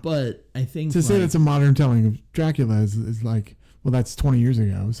 Yeah. But I think to say that's a modern telling of Dracula is like Well, that's 20 years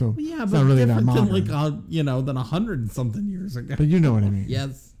ago, so Yeah, it's but not really that different modern. than than 100 and something years ago. But you know what I mean.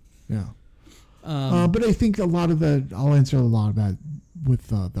 Yes. Yeah. But I think a lot of that, I'll answer a lot of that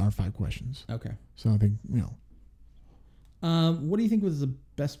with our 5 questions. Okay. So I think, What do you think was the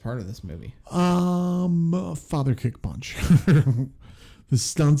best part of this movie? Father kick punch. The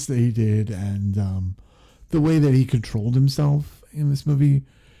stunts that he did and the way that he controlled himself in this movie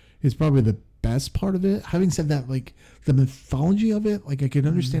is probably the best part of it. Having said that, like the mythology of it, like I can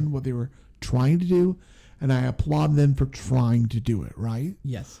understand what they were trying to do, and I applaud them for trying to do it, right?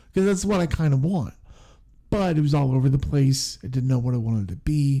 Yes. Because that's what I kind of want. But it was all over the place. I didn't know what it wanted to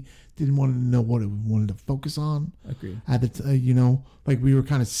be. Didn't want to know what it wanted to focus on. Agreed. At the like we were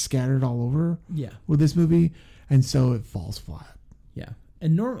kind of scattered all over. Yeah. With this movie, and so it falls flat. Yeah.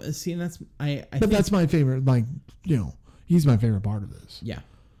 And and that's I But think, that's my favorite. Like he's my favorite part of this. Yeah.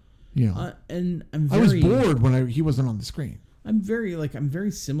 And I I was bored when he wasn't on the screen. I'm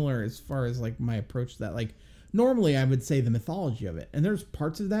very similar as far as like my approach to that. Like normally I would say the mythology of it, and there's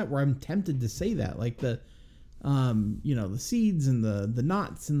parts of that where I'm tempted to say that, like the the seeds and the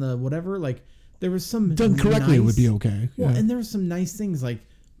knots and the whatever. Like there was some done correctly, it would be okay. Well, and there were some nice things like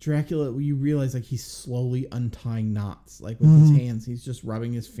Dracula. You realize like he's slowly untying knots, like with his hands. He's just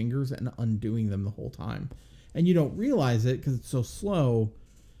rubbing his fingers and undoing them the whole time, and you don't realize it because it's so slow.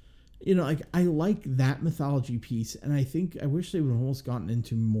 Like I like that mythology piece, and I wish they would have almost gotten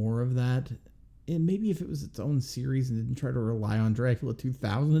into more of that. And maybe if it was its own series and didn't try to rely on Dracula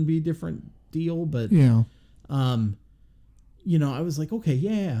 2000, it'd be a different deal. But I was like,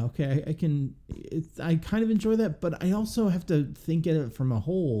 okay, I can. I kind of enjoy that, but I also have to think of it from a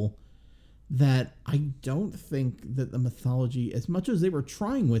whole. That I don't think that the mythology, as much as they were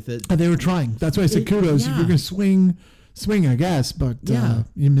trying with it, they were trying. That's why I said kudos. Yeah. If you're gonna swing, I guess, but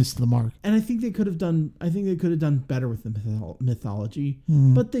you missed the mark. And I think they could have done better with the mythology,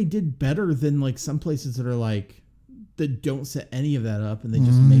 but they did better than like some places that are like that don't set any of that up and they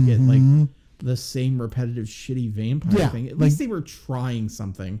just make it like the same repetitive shitty vampire thing. At least they were trying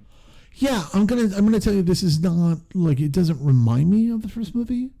something. Yeah, I'm gonna tell you this is not like it doesn't remind me of the first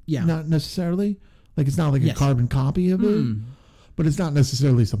movie. Yeah, not necessarily. Like it's not like a carbon copy of it, but it's not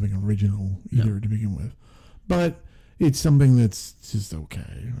necessarily something original either to begin with. But it's something that's just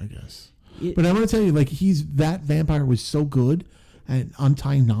okay, I guess. But I'm going to tell you, like, that vampire was so good at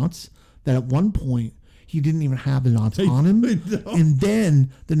untying knots that at one point he didn't even have the knots on him. And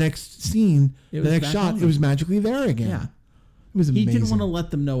then the next scene, the next shot, it was magically there again. Yeah. It was amazing. He didn't want to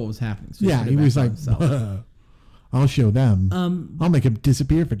let them know what was happening. So he was like, I'll show them. I'll make him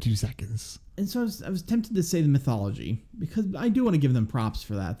disappear for 2 seconds. And so I was tempted to say the mythology because I do want to give them props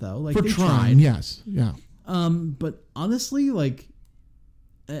for that, though. Like for they trying, tried. Yes. Yeah. But honestly, like,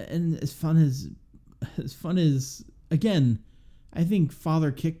 and as fun as again, I think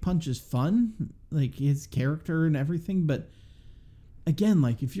Father Kick Punch is fun, like his character and everything. But again,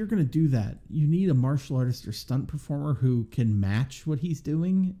 like if you're gonna do that, you need a martial artist or stunt performer who can match what he's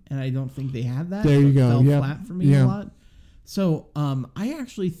doing, and I don't think they have that. There you go. Fell flat for me a lot. So I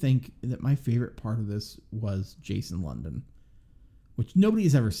actually think that my favorite part of this was Jason London, which nobody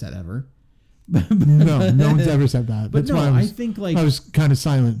has ever said ever. No one's ever said that. But That's why I think like I was kind of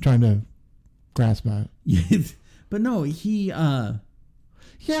silent, trying to grasp that. But no, he. I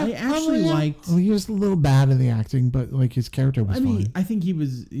actually liked. Well, he was a little bad in the acting, but like his character was fine. I think he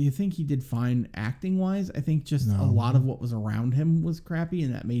was. You think he did fine acting wise? I think just a lot of what was around him was crappy,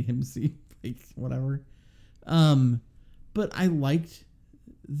 and that made him seem like whatever. But I liked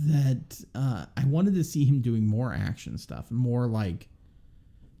that. I wanted to see him doing more action stuff, more like.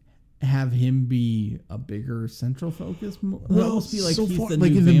 Have him be a bigger central focus. Almost be like so he's the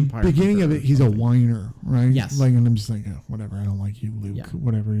new in vampire. The beginning of it, he's a whiner, right? Yes. Like, and I'm just like, whatever. I don't like you, Luke. Yeah.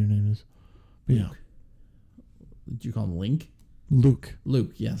 Whatever your name is. But Luke. Did you call him Link? Luke.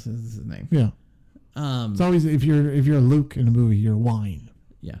 Luke. Yes, this is his name. Yeah. It's always if you're a Luke in a movie, you're wine.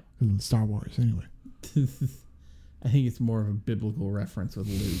 Yeah. In Star Wars, anyway. I think it's more of a biblical reference with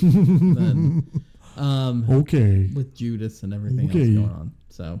Luke than okay with Judas and everything else going on.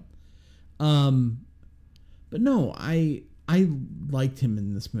 So. But no, I liked him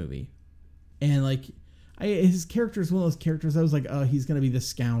in this movie, and like, his character is one of those characters. I was like, oh, he's gonna be the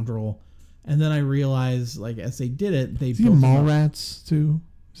scoundrel, and then I realized, like, as they did it, they built Mallrats too.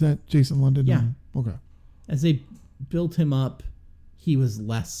 Is that Jason London? Yeah. Okay. As they built him up, he was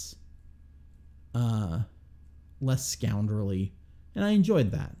less scoundrelly, and I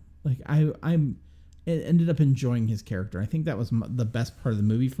enjoyed that. Like, I ended up enjoying his character. I think that was the best part of the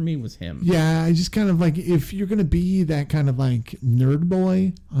movie for me was him. Yeah, I just kind of like, if you're going to be that kind of like nerd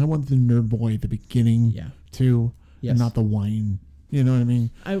boy, I want the nerd boy at the beginning too. Yes. not the whine. You know what I mean?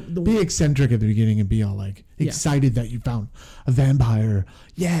 Be eccentric at the beginning and be all like excited that you found a vampire.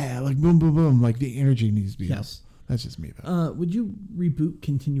 Yeah, like boom, boom, boom. Like the energy needs to be up. That's just me though. Would you reboot,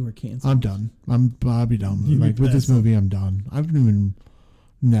 continue, or cancel? I'm done. I'll be done. Like with this movie, I'm done. I'm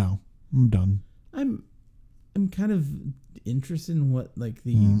done. I'm kind of interested in what like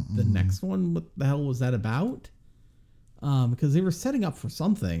the next one. What the hell was that about? Because they were setting up for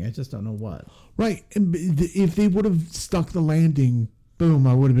something. I just don't know what. Right. And if they would have stuck the landing, boom,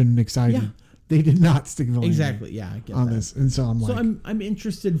 I would have been excited. Yeah. They did not stick the landing. Exactly. Yeah, I get on that. This, and so I'm like, I'm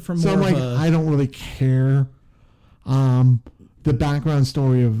interested from. So more I'm like, I don't really care. The background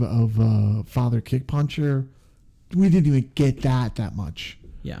story of Father Kick Puncher, we didn't even get that much.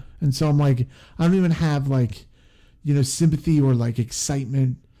 Yeah. And so I'm like, I don't even have like, sympathy or like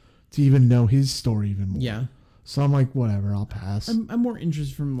excitement to even know his story even more. Yeah. So I'm like, whatever, I'll pass. I'm more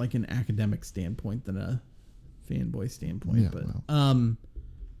interested from like an academic standpoint than a fanboy standpoint. Yeah, but well.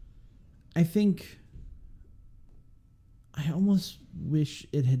 I think I almost wish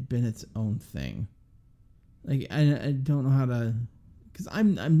it had been its own thing. Like I don't know how to, because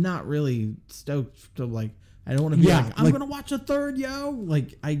I'm not really stoked to like, I don't want to be like I'm gonna watch a third, yo.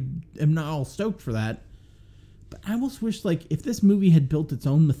 Like I am not all stoked for that. But I almost wish, like, if this movie had built its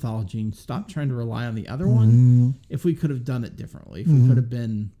own mythology and stopped trying to rely on the other one, if we could have done it differently, if we could have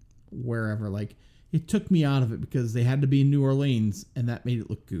been wherever. Like, it took me out of it because they had to be in New Orleans, and that made it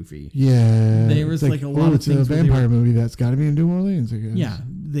look goofy. Yeah. There was, like a lot of things. It's a vampire movie that's got to be in New Orleans, I guess. Yeah.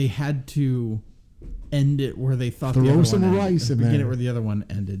 They had to end it where they thought the other one ended. Rice in begin it where the other one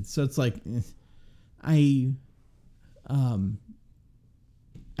ended. So it's like,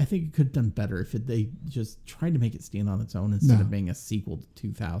 I think it could have done better if they just tried to make it stand on its own instead of being a sequel to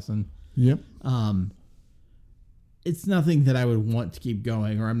 2000. Yep. It's nothing that I would want to keep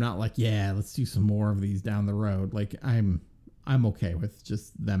going, or I'm not like, yeah, let's do some more of these down the road. Like I'm okay with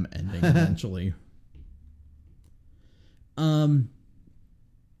just them ending eventually. That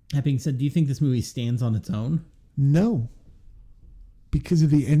being said, do you think this movie stands on its own? No. Because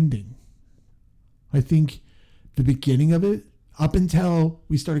of the ending. I think the beginning of it, up until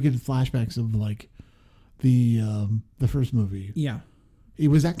we started getting flashbacks of like the first movie. Yeah. It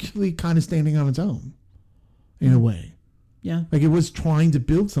was actually kind of standing on its own in a way. Yeah. Like it was trying to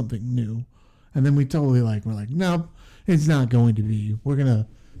build something new. And then we're like, no, it's not going to be. We're going to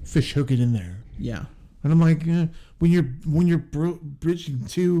fish hook it in there. Yeah. And I'm like, when you're bridging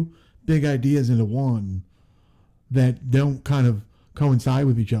two big ideas into one that don't kind of coincide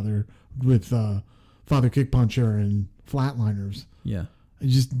with each other with Father Kick Puncher and Flatliners. Yeah. It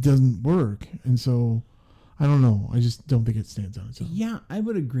just doesn't work. And so, I don't know. I just don't think it stands on its own. Yeah, I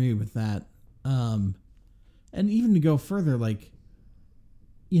would agree with that. And even to go further, like,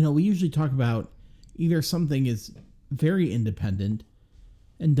 we usually talk about either something is very independent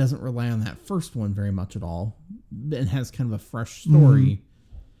and doesn't rely on that first one very much at all and has kind of a fresh story,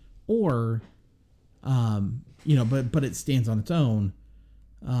 or, but it stands on its own,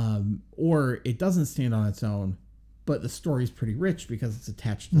 or it doesn't stand on its own, but the story's pretty rich because it's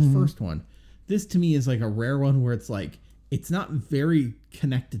attached to the first one. This to me is like a rare one where it's like, it's not very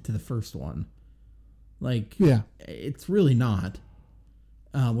connected to the first one. Like, it's really not,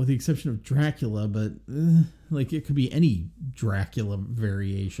 with the exception of Dracula, but like it could be any Dracula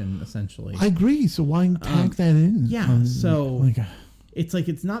variation essentially. I agree. So why tack that in? Yeah. So it's like,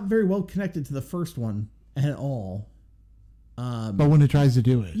 it's not very well connected to the first one at all. But when it tries to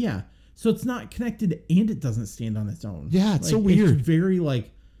do it. Yeah. So it's not connected and it doesn't stand on its own. Yeah, it's so weird. It's very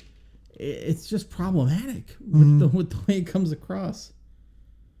it's just problematic with the way it comes across.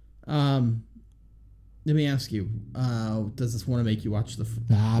 Let me ask you, does this want to make you watch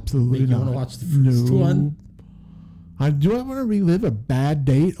Absolutely make not. You want to watch the first one? Do I want to relive a bad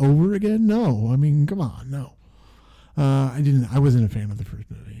date over again? No. I mean, come on, no. I wasn't a fan of the first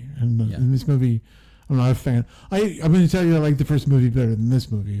movie. And in this movie, I'm not a fan. I'm going to tell you I like the first movie better than this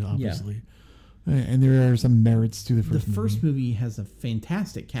movie, obviously. Yeah. And there are some merits to the first movie. The first movie has a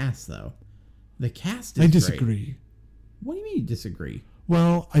fantastic cast, though. The cast is I disagree. Great. What do you mean you disagree?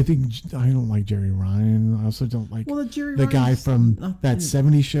 Well, I don't like Jerry Ryan. I also don't like the guy from that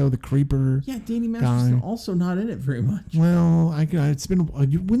 70s show, The Creeper. Yeah, Danny Masterson also not in it very much. Well, it's been...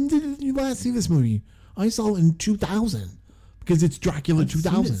 When did you last see this movie? I saw it in 2000. Because it's Dracula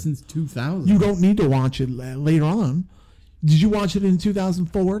 2000. Seen it since 2000. You don't need to watch it later on. Did you watch it in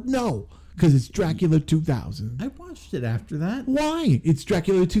 2004? No, because it's Dracula 2000. I watched it after that. Why? It's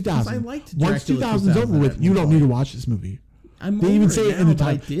Dracula 2000. Because I liked Dracula Once 2000's over with, you don't need to watch this movie. They even say it in the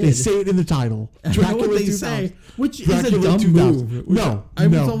title. They say it in the title. Dracula what they 2000. Say, which Dracula is a dumb 2000. Move. No, I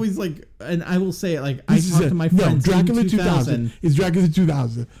was always like, and I will say it like I talked to my friends. No, Dracula 2000 is Dracula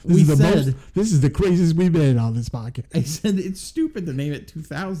 2000. This is the craziest we've been on this podcast. I said it's stupid to name it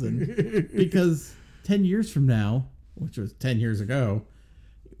 2000 because 10 years from now, which was 10 years ago,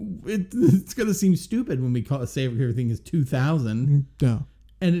 it's gonna seem stupid when we say everything is 2000. No.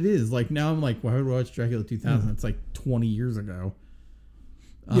 And it is. Like, now I'm like, why would I watch Dracula 2000? It's like 20 years ago.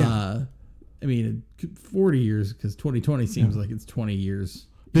 Yeah. I mean, 40 years, because 2020 seems like it's 20 years.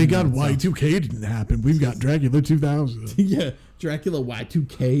 They got Y2K didn't happen. We've got Dracula 2000. Yeah, Dracula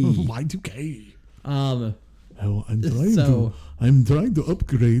Y2K. Y2K. I'm trying to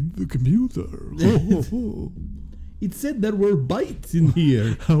upgrade the computer. It said there were bytes in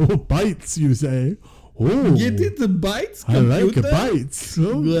here. Oh, bytes, you say? Oh, get it, the bytes computer? I like bytes.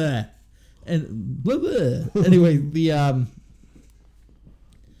 Oh. Blah. And blah, blah. Anyway,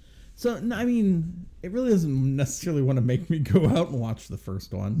 so I mean, it really doesn't necessarily want to make me go out and watch the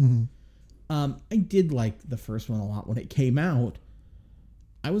first one. Mm-hmm. I did like the first one a lot when it came out.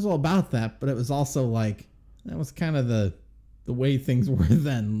 I was all about that, but it was also like that was kind of the way things were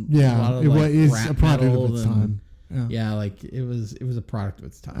then. Yeah, it was a product of its time. Yeah, like it was a product of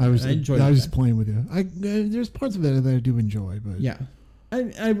its time. I enjoyed it. I was just playing with you. There's parts of it that I do enjoy, but yeah,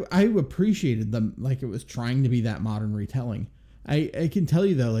 I appreciated them. Like it was trying to be that modern retelling. I can tell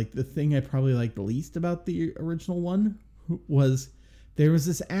you though, like the thing I probably liked the least about the original one was there was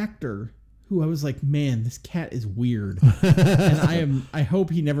this actor who I was like, man, this cat is weird, and I hope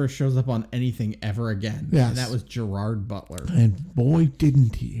he never shows up on anything ever again. Yes. And that was Gerard Butler. And boy,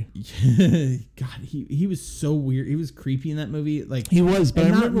 didn't he! God, he was so weird. He was creepy in that movie. Like he was, but I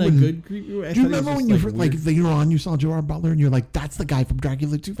remember not in a good creepy way. Do you remember when you later on you saw Gerard Butler and you're like, that's the guy from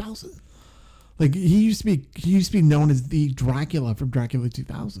Dracula 2000. Like he used to be known as the Dracula from Dracula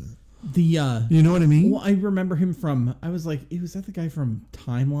 2000. You know what I mean? Well, I remember him from. I was like, was that the guy from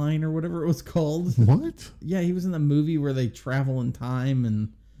Timeline or whatever it was called? What? Yeah, he was in the movie where they travel in time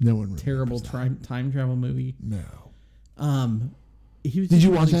and no one terrible time travel movie. No. Did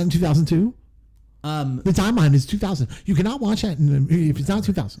you watch that in 2002? The Timeline is 2000. You cannot watch that if it's not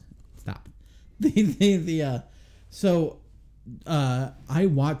 2000. Stop. So I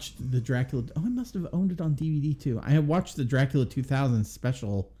watched the Dracula. Oh, I must have owned it on DVD too. I have watched the Dracula 2000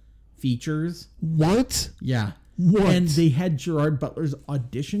 special features. What? Yeah. What? And they had Gerard Butler's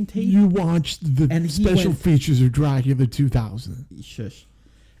audition tape. You watched the special features of Dracula 2000. Shush.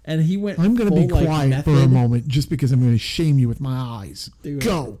 And he went. I'm going to be quiet for a moment just because I'm going to shame you with my eyes.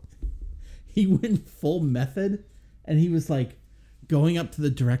 Go. He went full method, and he was like going up to the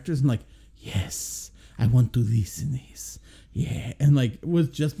directors and like, yes, I want to do this and this. Yeah. And like was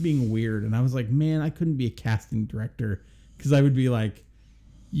just being weird. And I was like, man, I couldn't be a casting director because I would be like,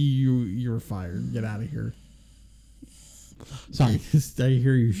 you're fired. Get out of here. Sorry. I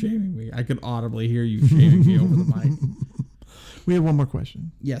hear you shaming me. I could audibly hear you shaming me over the mic. We have one more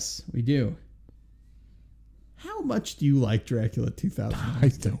question. Yes, we do. How much do you like Dracula 2000? I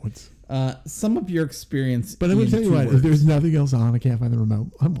don't. Sum up your experience. But I'm going to tell you what, if there's nothing else on, I can't find the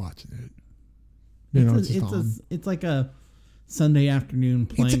remote, I'm watching it. It's like a Sunday afternoon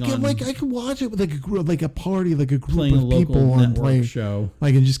playing on. Like I could watch it with like a party, like a group playing of a local people and play show,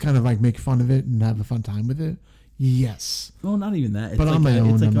 like and just kind of like make fun of it and have a fun time with it. Yes. Well, not even that. It's but like on my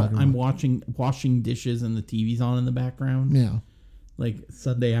own, it's like I'm washing dishes and the TV's on in the background. Yeah. Like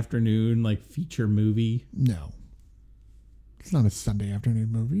Sunday afternoon, like feature movie. No. It's not a Sunday afternoon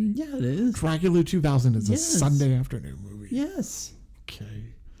movie. Yeah, it is. Dracula 2000 is a Sunday afternoon movie. Yes.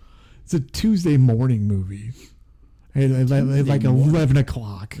 Okay. It's a Tuesday morning movie. At like 11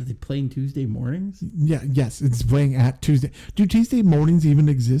 o'clock. Are they playing Tuesday mornings? Yeah, yes, it's playing at Tuesday. Do Tuesday mornings even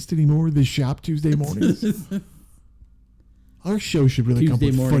exist anymore? They shop Tuesday mornings? Our show should really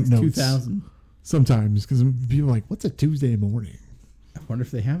Tuesday come with footnotes 2000. Sometimes, because people are like, what's a Tuesday morning? I wonder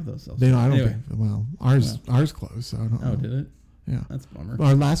if they have those. I don't think. Well, ours closed, so I don't know. Oh, did it? Yeah. That's a bummer.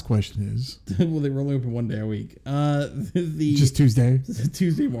 Our last question is... well, they were only open one day a week. Just Tuesday?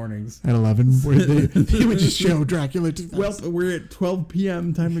 Tuesday mornings. At 11? Where they would just show Dracula 2000. Well, we're at 12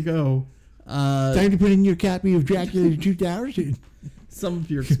 p.m. Time to go. Time to put in your copy of Dracula 2000. Some of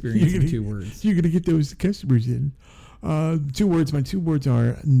your experience in 2 words. You're going to get those customers in. 2 words. My 2 words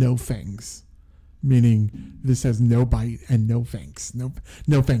are no fangs. Meaning this has no bite and no fangs.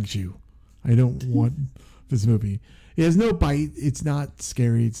 No fangs you. I don't want this movie. It has no bite. It's not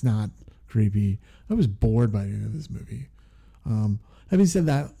scary. It's not creepy. I was bored by the end of this movie. Having said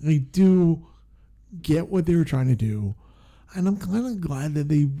that, I do get what they were trying to do. And I'm kind of glad that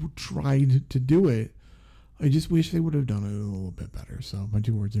they tried to do it. I just wish they would have done it a little bit better. So my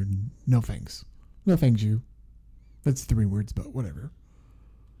 2 words are no thanks. No thanks, you. That's 3 words, but whatever.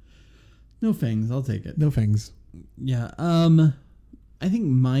 No fangs. I'll take it. No thanks. Yeah. I think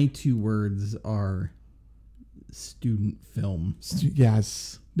my 2 words are student film.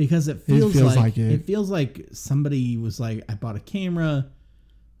 Yes. Because it feels like it. It feels like somebody was like, I bought a camera.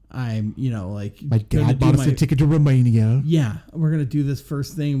 I'm, like... My dad bought us a ticket to Romania. Yeah. We're going to do this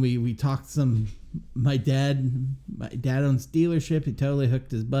first thing. We talked some... My dad owns dealership. He totally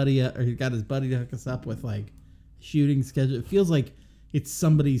hooked his buddy up, or he got his buddy to hook us up with like shooting schedule. It feels like it's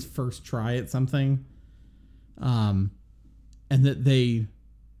somebody's first try at something. And that they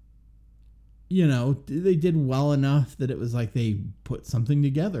did well enough that it was like they put something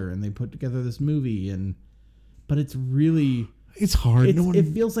together and they put together this movie but it's really... It's hard.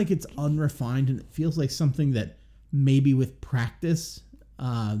 It feels like it's unrefined, and it feels like something that maybe with practice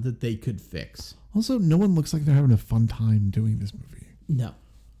that they could fix. Also, no one looks like they're having a fun time doing this movie. No.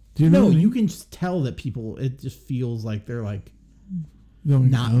 Do you know? You can just tell that people, it just feels like they're like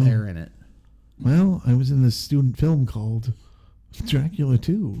not there in it. Well, I was in this student film called Dracula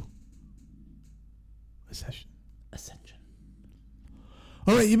 2. Ascension.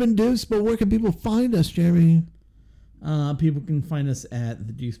 All right, you've been Deuce, but where can people find us, Jeremy? People can find us at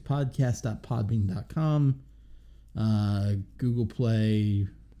thedeucepodcast.podbean.com, Google Play,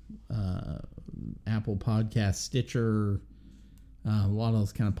 Apple Podcast, Stitcher, a lot of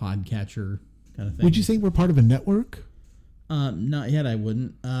those kind of podcatcher kind of things. Would you say we're part of a network? Not yet, I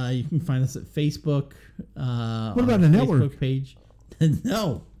wouldn't. You can find us at Facebook. What about a network? Facebook page.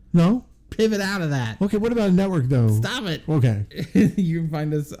 No. No? Pivot out of that. Okay, what about a network, though? Stop it. Okay. You can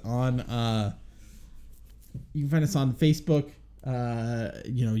find us on Facebook.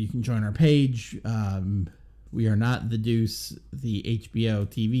 You can join our page. We are not The Deuce, the HBO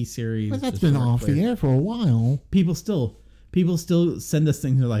TV series. But that's been off the air for a while. People still send us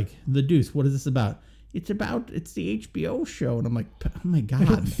things. They're like, The Deuce, what is this about? It's the HBO show. And I'm like, oh my God. I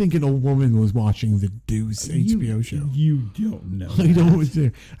don't think an old woman was watching the Deuce HBO show. You don't know. I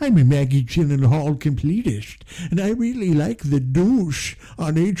don't. I'm a Maggie Gyllenhaal completist, and I really like the Deuce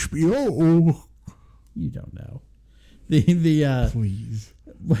on HBO. You don't know. Please.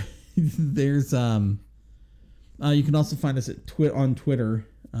 There's you can also find us on Twitter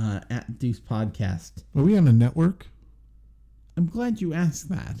at Deuce Podcast. Are we on a network? I'm glad you asked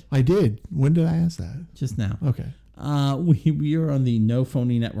that. I did. When did I ask that? Just now. Okay. We are on the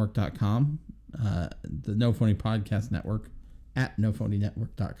NoPhonyNetwork.com, the No Phony Podcast Network at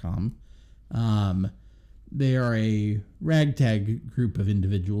NoPhonyNetwork.com. They are a ragtag group of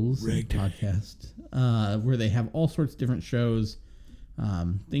individuals. Podcast, where they have all sorts of different shows,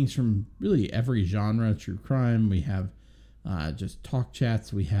 things from really every genre. True crime. We have just talk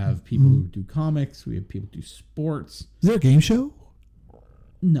chats. We have people who do comics. We have people who do sports. Is there a game show?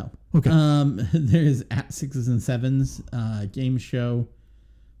 No. Okay. There's at Sixes and Sevens game show.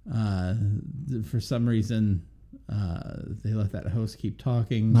 For some reason, they let that host keep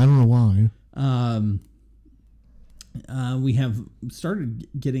talking. I don't know why. We have started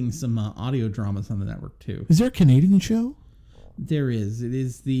getting some audio dramas on the network too. Is there a Canadian show? There is. It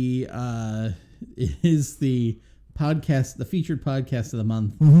is the podcast. The featured podcast of the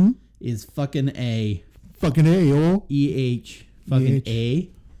month is fucking A. Fucking A, oh. EH. Fucking A.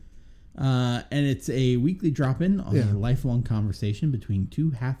 And it's a weekly drop-in on a lifelong conversation between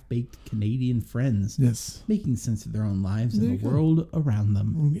two half-baked Canadian friends. Yes. Making sense of their own lives and the world around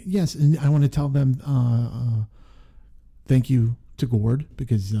them. Yes, and I want to tell them thank you to Gord,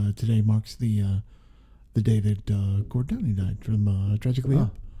 because today marks the day that Gord Downey died from tragically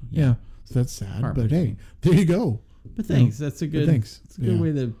up. Yeah, so that's sad. But hey, there you go. But thanks. That's a good. Thanks. It's a good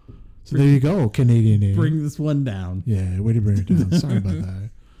way to. So there you go, Canadian A. Bring this one down. Yeah, way to bring it down. Sorry about that.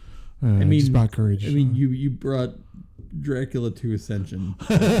 I mean, just brought courage. I mean, you brought Dracula to Ascension.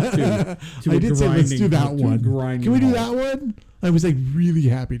 To I did say let's do that one. Can we do that one? I was like really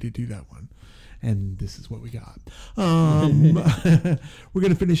happy to do that one. And this is what we got. We're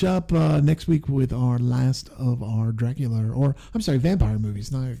going to finish up next week with our last of our Dracula, or I'm sorry, vampire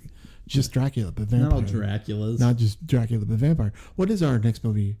movies. Not just Dracula, but vampire. Not all Draculas. Not just Dracula, but vampire. What is our next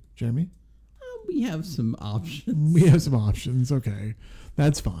movie, Jeremy? We have some options. We have some options. Okay.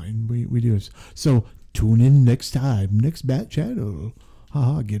 That's fine. We do. So tune in next time. Next Bat Channel.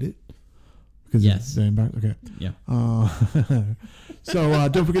 Haha, get it? Because yes. Vampire. Okay. Yeah. So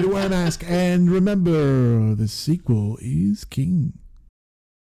don't forget to wear a mask. And remember, the sequel is king.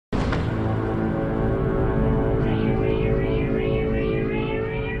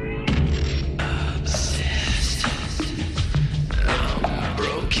 Obsessed. I'm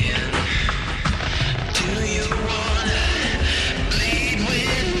broken. Do you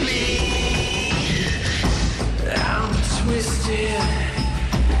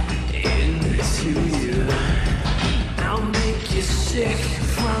sick.